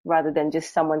footage rather than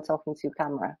just someone talking to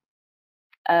camera.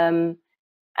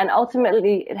 And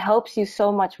ultimately, it helps you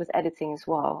so much with editing as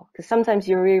well, because sometimes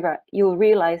you'll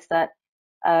realize that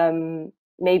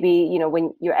maybe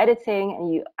when you're editing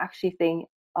and you actually think,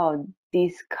 oh,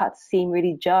 these cuts seem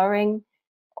really jarring,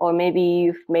 or maybe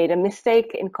you've made a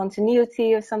mistake in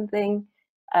continuity or something.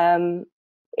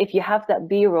 If you have that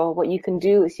B-roll, what you can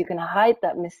do is you can hide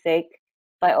that mistake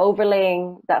by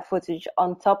overlaying that footage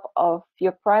on top of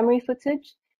your primary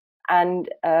footage, and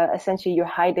essentially you're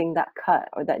hiding that cut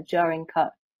or that jarring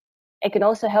cut. It can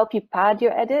also help you pad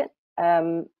your edit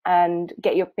and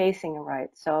get your pacing right.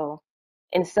 So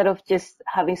instead of just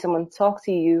having someone talk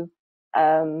to you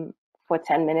for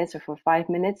 10 minutes or for 5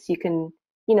 minutes, you can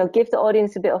give the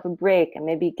audience a bit of a break, and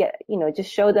maybe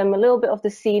just show them a little bit of the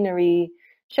scenery,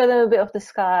 show them a bit of the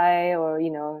sky, or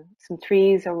some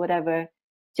trees or whatever,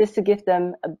 just to give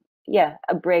them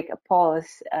a break, a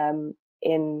pause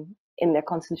in their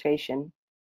concentration.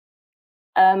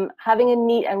 Having a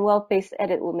neat and well-paced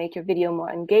edit will make your video more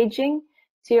engaging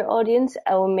to your audience,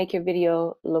 and will make your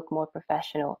video look more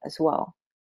professional as well.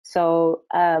 So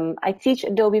I teach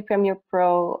Adobe Premiere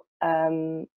Pro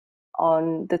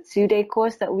on the 2-day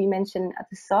course that we mentioned at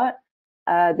the start.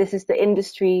 This is the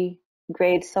industry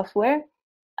grade software,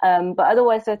 but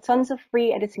otherwise there are tons of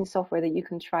free editing software that you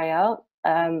can try out.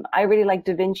 I really like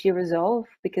DaVinci Resolve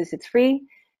because it's free,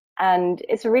 and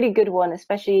it's a really good one,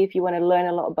 especially if you want to learn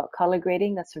a lot about color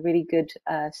grading. That's a really good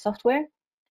software.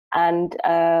 And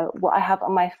what I have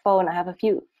on my phone, I have a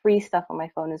few free stuff on my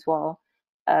phone as well.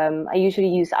 I usually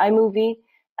use iMovie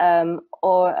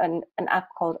or an app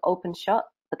called OpenShot,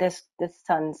 but there's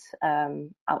tons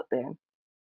out there.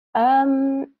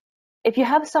 If you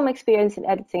have some experience in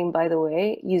editing, by the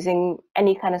way, using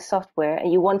any kind of software,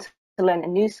 and you want to learn a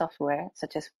new software,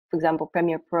 such as, for example,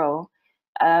 Premiere Pro,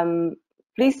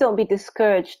 please don't be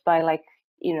discouraged by like,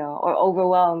 you know, or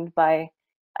overwhelmed by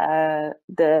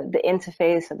the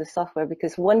interface of the software,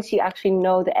 because once you actually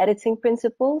know the editing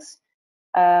principles,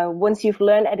 once you've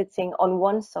learned editing on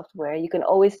one software, you can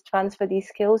always transfer these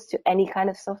skills to any kind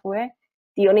of software.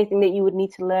 The only thing that you would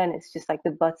need to learn is just like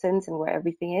the buttons and where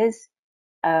everything is,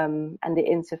 and the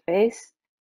interface.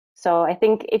 So I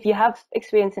think if you have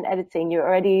experience in editing, you're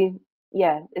already,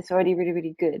 yeah, it's already really,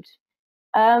 really good.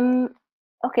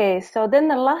 Okay, so then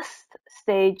the last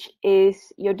stage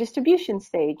is your distribution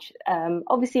stage.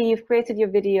 Obviously, you've created your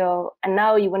video, and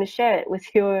now you want to share it with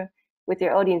your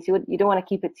audience. You don't want to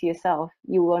keep it to yourself.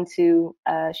 You want to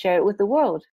share it with the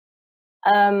world.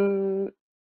 And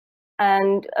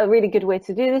a really good way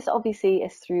to do this, obviously,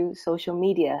 is through social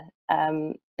media.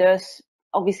 There's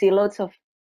obviously lots of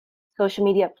social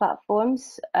media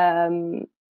platforms.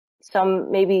 Some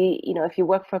maybe, you know, if you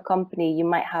work for a company, you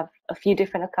might have a few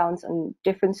different accounts on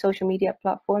different social media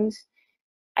platforms.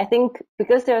 I think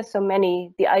because there are so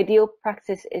many, the ideal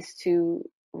practice is to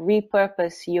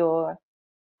repurpose your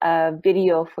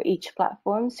video for each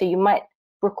platform. So you might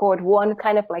record one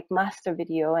kind of like master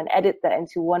video and edit that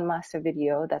into one master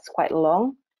video that's quite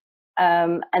long.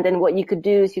 And then what you could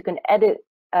do is you can edit,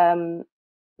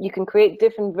 you can create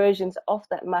different versions of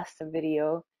that master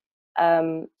video,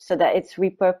 so that it's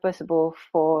repurposable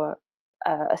for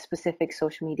a specific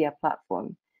social media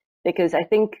platform. Because I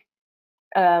think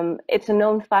it's a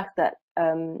known fact that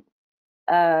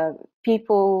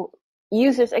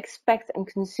users expect and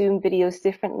consume videos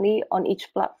differently on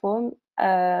each platform,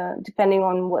 depending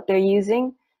on what they're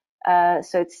using.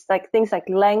 So it's like things like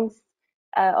length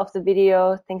of the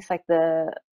video, things like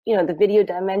the video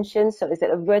dimensions. So is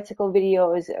it a vertical video,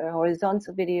 or is it a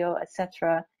horizontal video,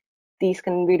 etc. These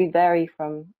can really vary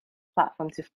from platform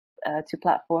to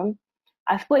platform.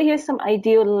 I've put here some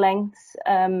ideal lengths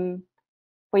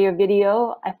for your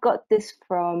video. I've got this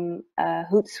from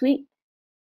Hootsuite.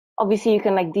 Obviously, you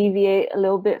can like deviate a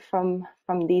little bit from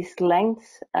these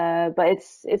lengths, but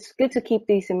it's good to keep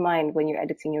these in mind when you're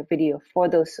editing your video for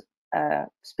those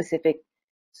specific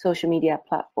social media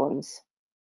platforms.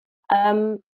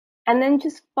 And then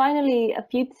just finally, a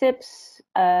few tips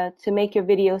to make your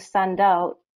video stand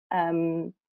out.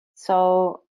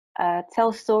 So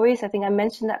tell stories. I think I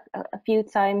mentioned that a few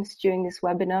times during this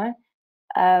webinar.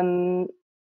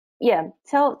 Yeah,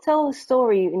 tell a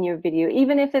story in your video,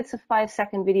 even if it's a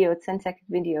 5-second video, a 10-second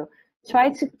video.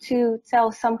 Try to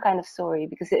tell some kind of story,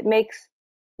 because it makes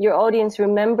your audience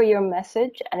remember your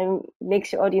message, and it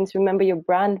makes your audience remember your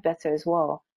brand better as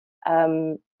well.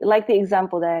 Like the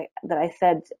example that I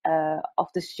said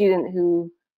of the student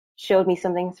who showed me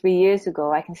something 3 years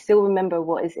ago. I can still remember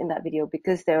what is in that video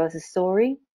because there was a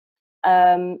story.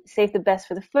 Save the best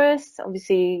for the first.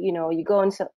 Obviously, you know, you go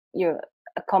on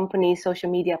a company social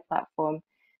media platform,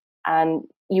 and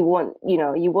you want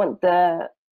the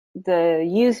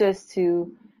users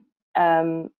to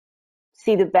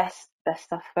see the best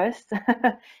stuff first.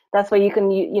 That's why you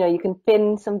can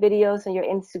pin some videos on your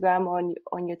Instagram or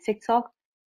on your TikTok.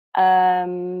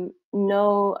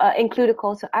 Include a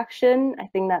call to action. I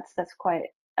think that's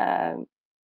quite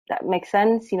that makes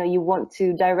sense. You know, you want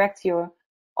to direct your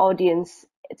audience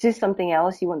to something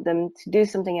else. You want them to do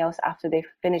something else after they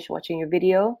finish watching your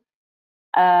video.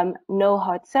 No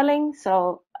hard selling,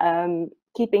 so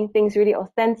keeping things really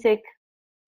authentic,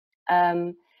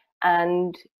 and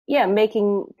yeah,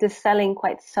 making the selling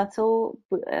quite subtle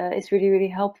is really, really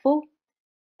helpful,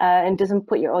 and doesn't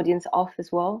put your audience off as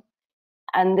well.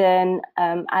 And then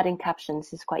adding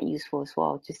captions is quite useful as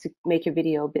well, just to make your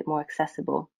video a bit more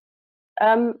accessible.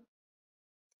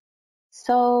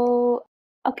 So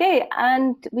okay,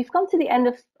 and we've come to the end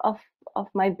of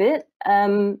my bit.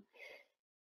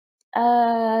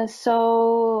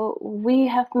 So we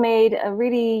have made a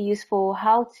really useful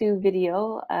how-to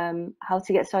video, how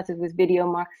to get started with video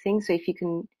marketing. So if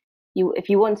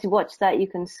you want to watch that, you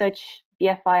can search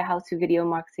BFI how-to video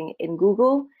marketing in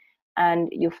Google, and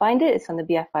you'll find it. It's on the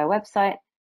BFI website.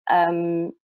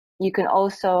 You can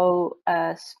also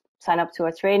sign up to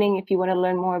our training if you want to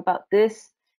learn more about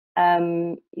this.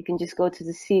 You can just go to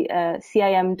the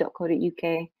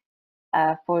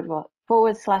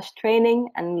cim.co.uk/training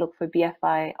and look for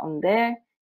BFI on there.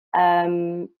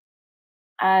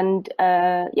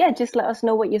 Yeah, just let us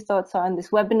know what your thoughts are on this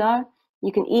webinar.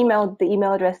 You can email the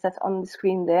email address that's on the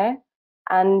screen there.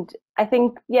 And I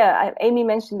think, yeah, Amy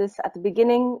mentioned this at the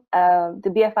beginning,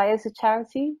 the BFI is a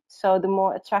charity. So the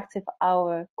more attractive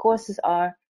our courses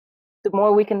are, the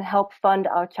more we can help fund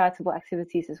our charitable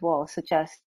activities as well, such as,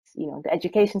 you know, the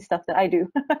education stuff that I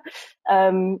do.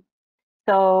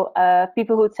 So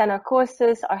people who attend our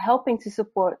courses are helping to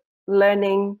support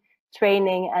learning,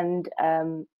 training and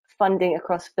funding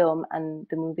across film and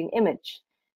the moving image.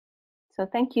 So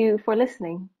thank you for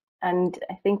listening. And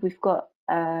I think we've got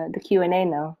the Q&A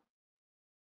now.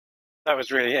 That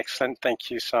was really excellent. Thank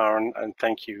you, Sarah, and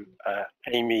thank you,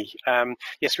 Amy.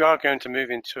 Yes, we are going to move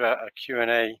into a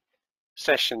Q&A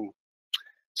session.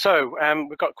 So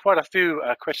we've got quite a few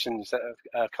questions that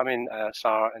have come in,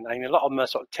 Sarah and Amy. A lot of them are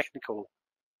sort of technical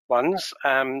ones.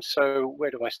 So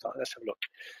where do I start? Let's have a look.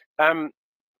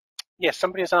 Yes,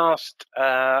 somebody has asked,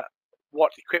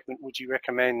 what equipment would you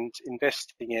recommend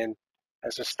investing in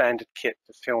as a standard kit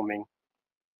for filming?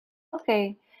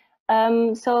 Okay.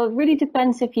 So it really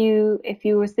depends if you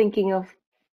were thinking of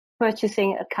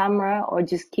purchasing a camera or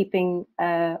just keeping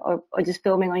or just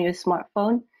filming on your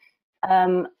smartphone.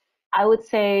 I would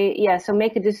say, yeah, so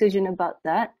make a decision about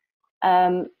that.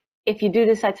 If you do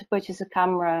decide to purchase a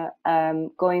camera,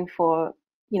 going for,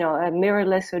 you know, a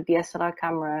mirrorless or DSLR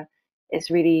camera is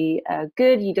really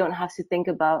good. You don't have to think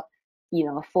about, you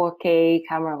know, a 4K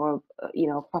camera or, you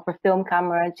know, proper film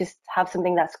camera. Just have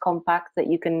something that's compact that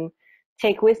you can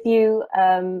take with you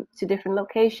to different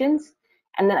locations.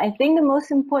 And then I think the most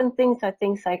important things are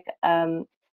things like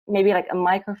maybe like a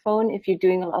microphone if you're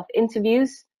doing a lot of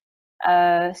interviews.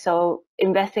 So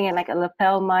investing in like a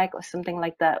lapel mic or something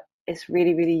like that is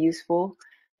really, really useful.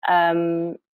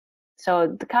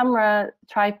 So the camera,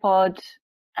 tripod,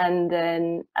 and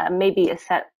then maybe a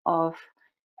set of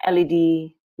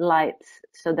LED lights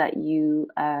so that you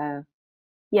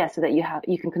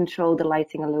you can control the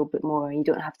lighting a little bit more and you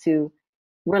don't have to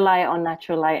rely on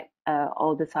natural light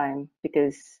all the time,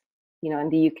 because, you know, in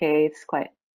the UK it's quite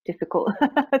difficult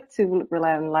to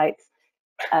rely on lights.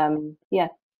 Yeah.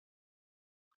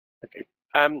 Okay.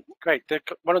 Great. There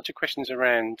are one or two questions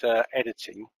around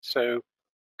editing. So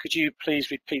could you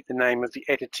please repeat the name of the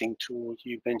editing tool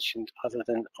you mentioned other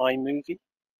than iMovie?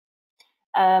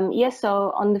 Yes,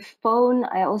 so on the phone,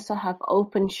 I also have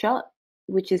OpenShot,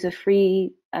 which is a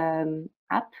free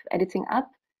editing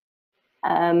app.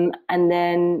 And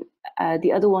then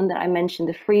the other one that I mentioned,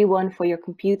 the free one for your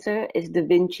computer, is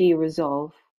DaVinci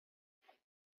Resolve.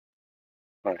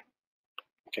 Right.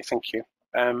 Okay, thank you.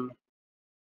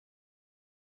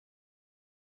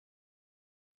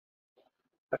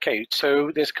 Okay,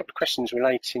 so there's a couple of questions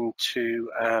relating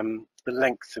to the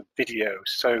length of video.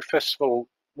 So first of all,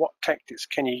 what tactics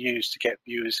can you use to get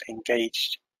viewers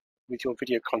engaged with your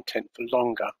video content for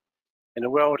longer? In a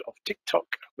world of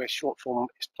TikTok, where short form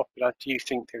is popular, do you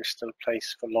think there is still a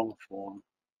place for long form?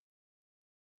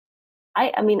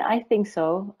 I mean, I think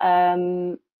so.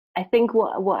 I think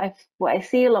what I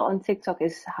see a lot on TikTok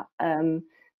is the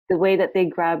way that they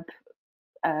grab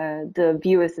the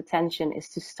viewer's attention is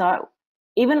to start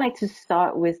with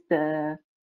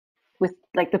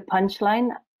like the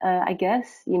punchline. I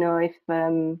guess, you know, if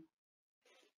I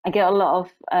get a lot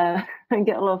of I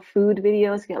get a lot of food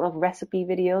videos, get a lot of recipe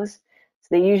videos. So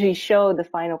they usually show the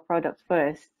final product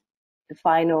first, the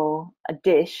final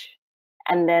dish,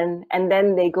 and then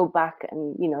they go back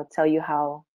and, you know, tell you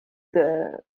how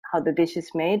the dish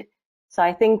is made. So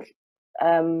I think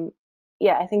I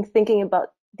think thinking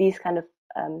about these kind of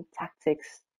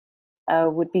tactics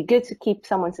would be good to keep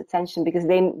someone's attention, because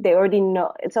they already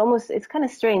know. It's kind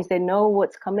of strange. They know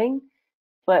what's coming,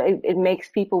 but it makes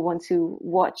people want to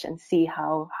watch and see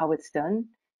how it's done.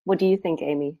 What do you think,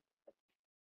 Amy?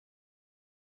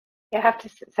 Yeah, I have to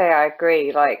say I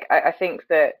agree. Like, I think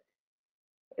that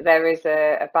there is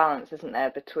a balance, isn't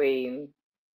there, between,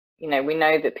 you know, we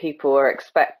know that people are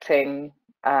expecting,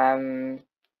 you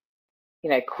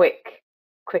know, quick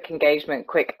engagement,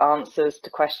 quick answers to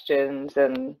questions,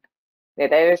 and yeah,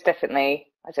 there is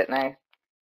definitely, I don't know,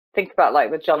 think about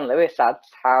like the John Lewis ads,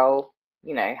 how,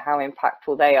 you know, how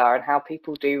impactful they are and how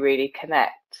people do really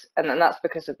connect, and then that's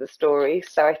because of the story.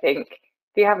 So I think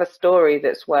if you have a story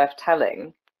that's worth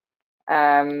telling,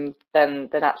 then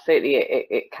absolutely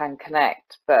it can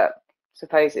connect. But I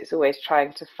suppose it's always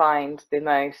trying to find the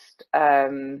most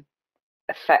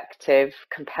effective,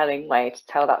 compelling way to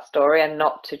tell that story, and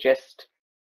not to just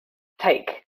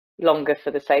take longer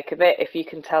for the sake of it. If you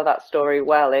can tell that story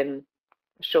well in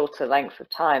a shorter length of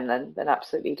time, then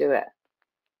absolutely do it.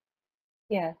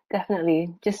 Yeah,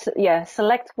 definitely. Just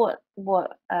select what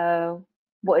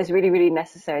is really, really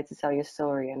necessary to tell your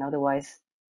story, and otherwise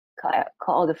cut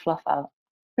all the fluff out.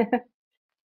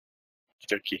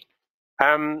 Okey-dokey.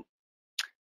 Some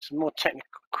more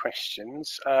technical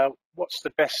questions. What's the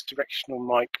best directional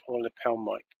mic or lapel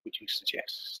mic would you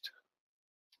suggest?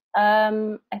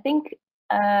 I think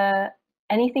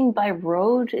anything by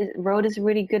Rode. Rode is a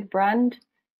really good brand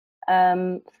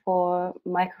for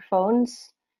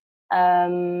microphones.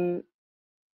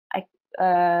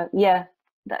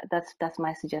 that's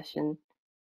my suggestion.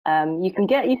 You can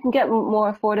get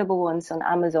more affordable ones on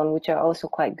Amazon, which are also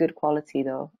quite good quality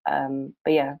though.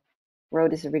 But yeah,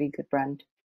 Rode is a really good brand.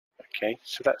 Okay,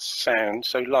 so that's sound.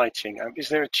 So lighting. Is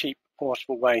there a cheap,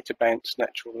 portable way to bounce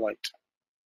natural light?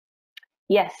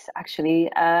 Yes, actually.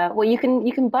 Well, you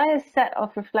can buy a set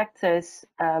of reflectors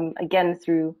again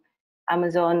through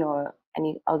Amazon or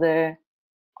any other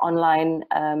online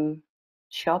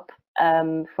shop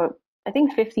for I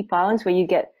think £50, where you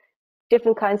get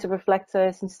different kinds of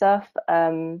reflectors and stuff.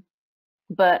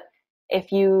 But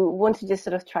if you want to just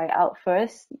sort of try it out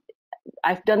first,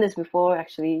 I've done this before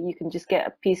actually. You can just get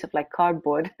a piece of like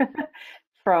cardboard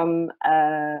from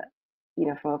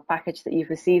from a package that you've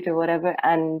received or whatever,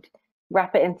 and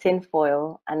wrap it in tin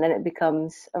foil, and then it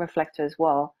becomes a reflector as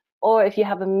well. Or if you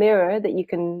have a mirror that you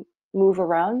can move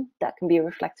around, that can be a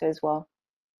reflector as well.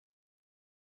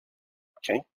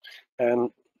 Okay.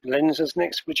 Lenses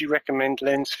next. Would you recommend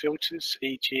lens filters,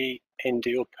 e.g. ND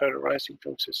or polarizing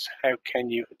filters? How can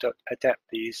you adapt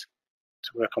these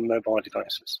to work on mobile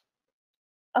devices?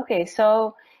 Okay,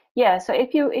 so yeah, so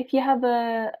if you have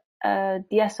a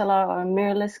DSLR or a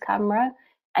mirrorless camera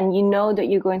and you know that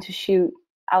you're going to shoot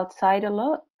outside a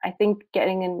lot, I think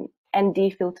getting an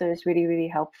ND filter is really, really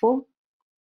helpful.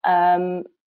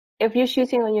 If you're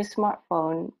shooting on your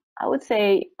smartphone, I would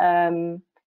say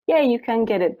yeah, you can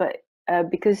get it, but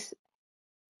because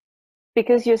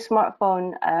your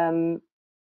smartphone,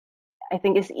 I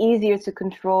think it's easier to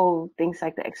control things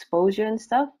like the exposure and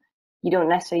stuff. You don't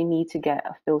necessarily need to get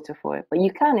a filter for it, but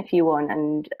you can if you want,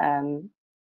 and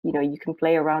you can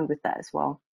play around with that as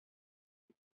well.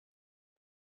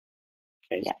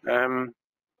 Okay. Yeah.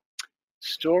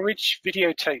 Storage.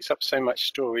 Video takes up so much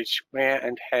storage. Where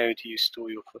and how do you store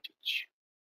your footage?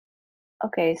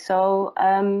 Okay, so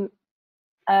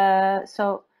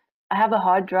so I have a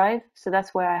hard drive, so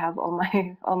that's where I have all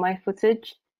my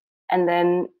footage, and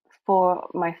then for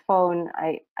my phone,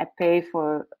 I pay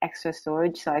for extra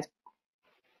storage. So it's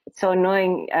so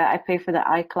annoying. I pay for the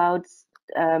iCloud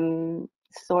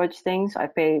storage thing. So I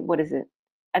pay, what is it?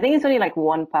 I think it's only like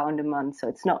 £1 a month, so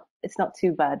it's not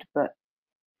too bad. But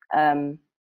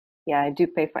yeah, I do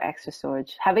pay for extra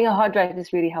storage. Having a hard drive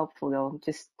is really helpful though,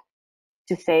 just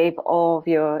to save all of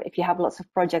your. If you have lots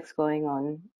of projects going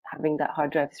on, having that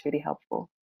hard drive is really helpful.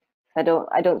 I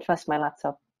don't trust my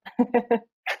laptop.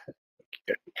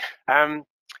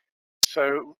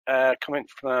 So comment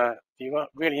from a viewer,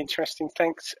 really interesting,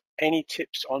 thanks. Any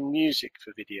tips on music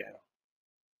for video?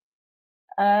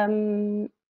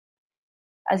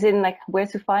 As in like where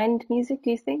to find music,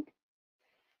 do you think?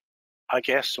 I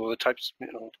guess, or the types,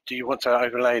 do you want to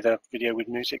overlay the video with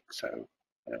music? So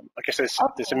I guess there's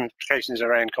some implications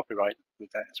around copyright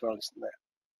with that as well, isn't there?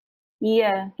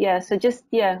 Yeah. So just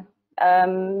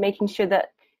making sure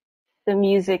that the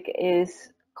music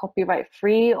is copyright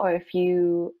free, or if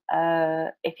you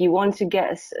want to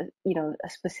get a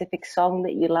specific song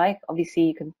that you like, obviously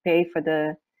you can pay for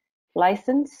the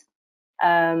license.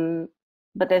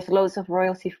 But there's loads of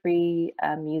royalty free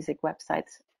music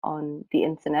websites on the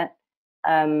internet.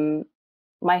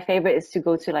 My favorite is to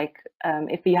go to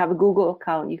if you have a Google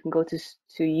account, you can go to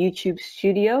YouTube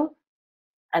Studio,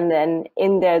 and then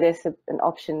in there there's an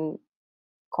option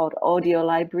called Audio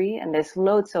Library, and there's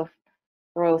loads of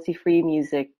royalty-free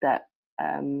music that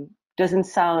doesn't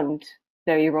sound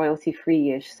very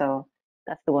royalty-free-ish, so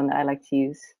that's the one that I like to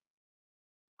use.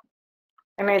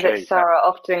 I know that Sarah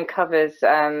often covers,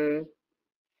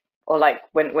 or like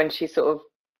when she's sort of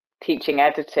teaching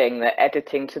editing, that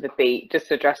editing to the beat, just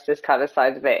to address this kind of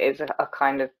side of it, is a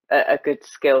kind of a good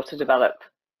skill to develop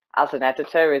as an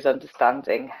editor, is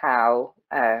understanding how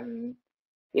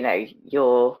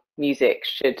your music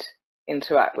should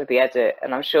interact with the edit.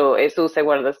 And I'm sure it's also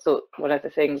one of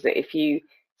the things that if you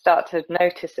start to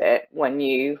notice it when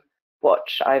you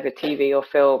watch either TV or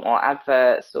film or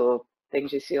adverts or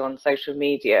things you see on social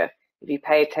media, if you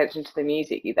pay attention to the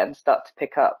music, you then start to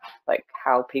pick up like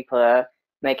how people are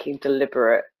making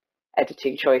deliberate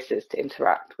editing choices to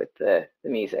interact with the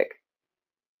music.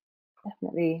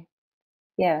 Definitely.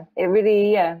 Yeah, it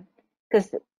really, because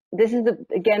this is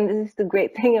the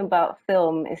great thing about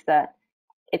film, is that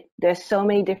there's so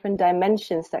many different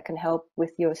dimensions that can help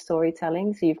with your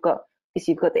storytelling. So you've got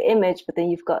the image, but then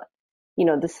you've got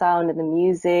the sound and the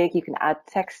music. You can add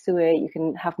text to it. You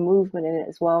can have movement in it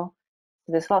as well.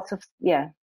 So there's lots of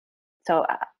So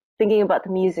thinking about the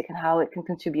music and how it can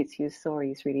contribute to your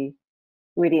story is really,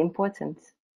 really important.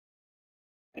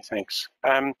 Thanks.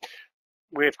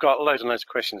 We've got loads and loads of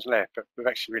questions left, but we've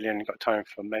actually really only got time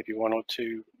for maybe one or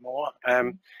two more.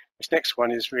 This next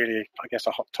one is really, I guess,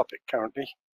 a hot topic currently.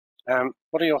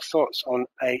 What are your thoughts on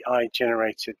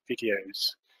AI-generated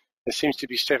videos? There seems to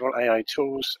be several AI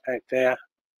tools out there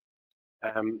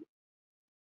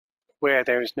where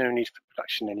there is no need for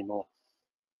production anymore.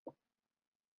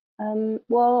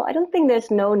 Well, I don't think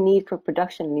there's no need for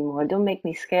production anymore. Don't make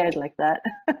me scared like that.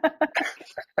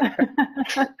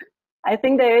 I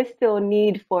think there is still a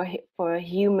need for a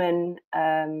human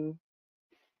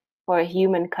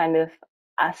kind of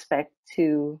aspect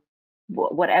to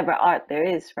whatever art there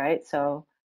is, right? So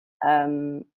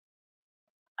I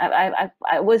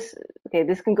was okay.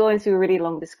 This can go into a really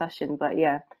long discussion, but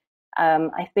yeah,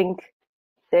 I think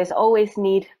there's always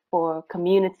need for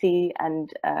community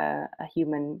and a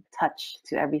human touch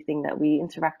to everything that we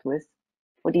interact with.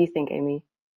 What do you think, Amy?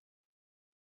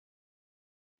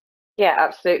 Yeah,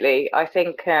 absolutely. I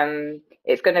think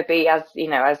it's going to be, as you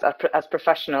know, as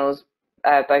professionals,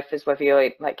 both as whether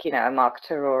you're like, you know, a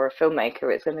marketer or a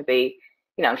filmmaker, it's going to be,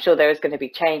 you know, I'm sure there is going to be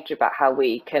change about how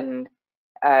we can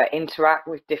interact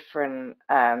with different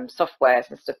softwares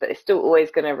and stuff, but it's still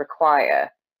always going to require,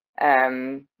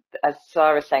 as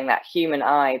Sarah was saying, that human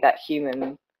eye, that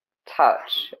human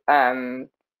touch, to,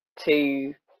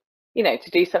 you know, to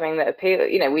do something that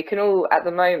appeals. You know, we can all, at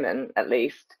the moment, at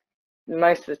least,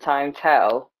 most of the time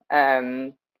tell, you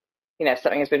know, if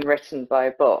something has been written by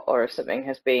a bot or if something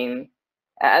has been,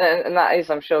 and that is,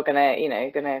 I'm sure, gonna, you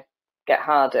know, gonna get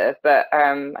harder. But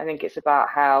I think it's about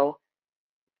how,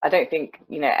 I don't think,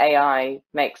 you know, AI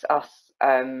makes us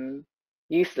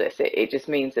useless. It just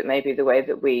means that maybe the way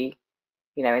that we,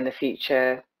 you know, in the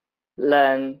future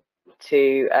learn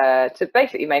to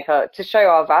basically to show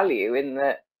our value in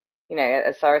that, you know,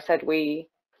 as Sarah said,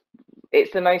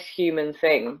 it's the most human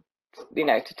thing, you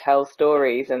know, to tell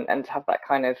stories and to have that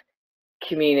kind of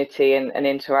community and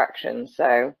interaction.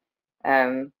 So,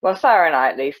 well, Sarah and I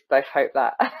at least both hope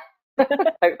that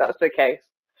hope that's the case.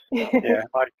 Yeah,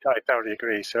 I totally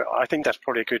agree. So I think that's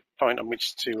probably a good point on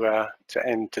which to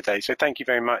end today. So thank you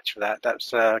very much for that.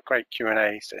 That's a great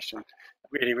Q&A session.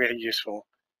 Really, really useful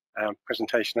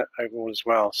presentation overall as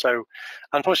well. So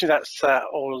unfortunately, that's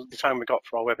all the time we got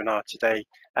for our webinar today.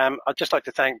 I'd just like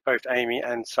to thank both Amy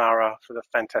and Sarah for the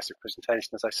fantastic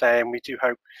presentation, as I say, and we do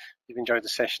hope you've enjoyed the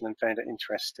session and found it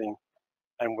interesting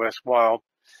and worthwhile.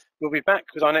 We'll be back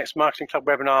with our next Marketing Club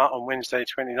webinar on Wednesday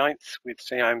 29th with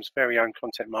CIM's very own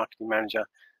content marketing manager,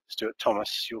 Stuart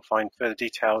Thomas. You'll find further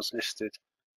details listed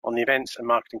on the events and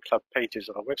Marketing Club pages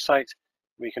of our website,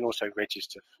 where you can also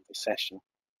register for the session.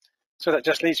 So that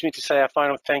just leaves me to say a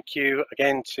final thank you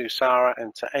again to Sarah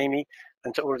and to Amy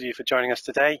and to all of you for joining us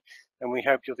today. And we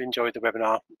hope you've enjoyed the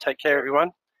webinar. Take care,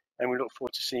 everyone, and we look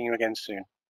forward to seeing you again soon.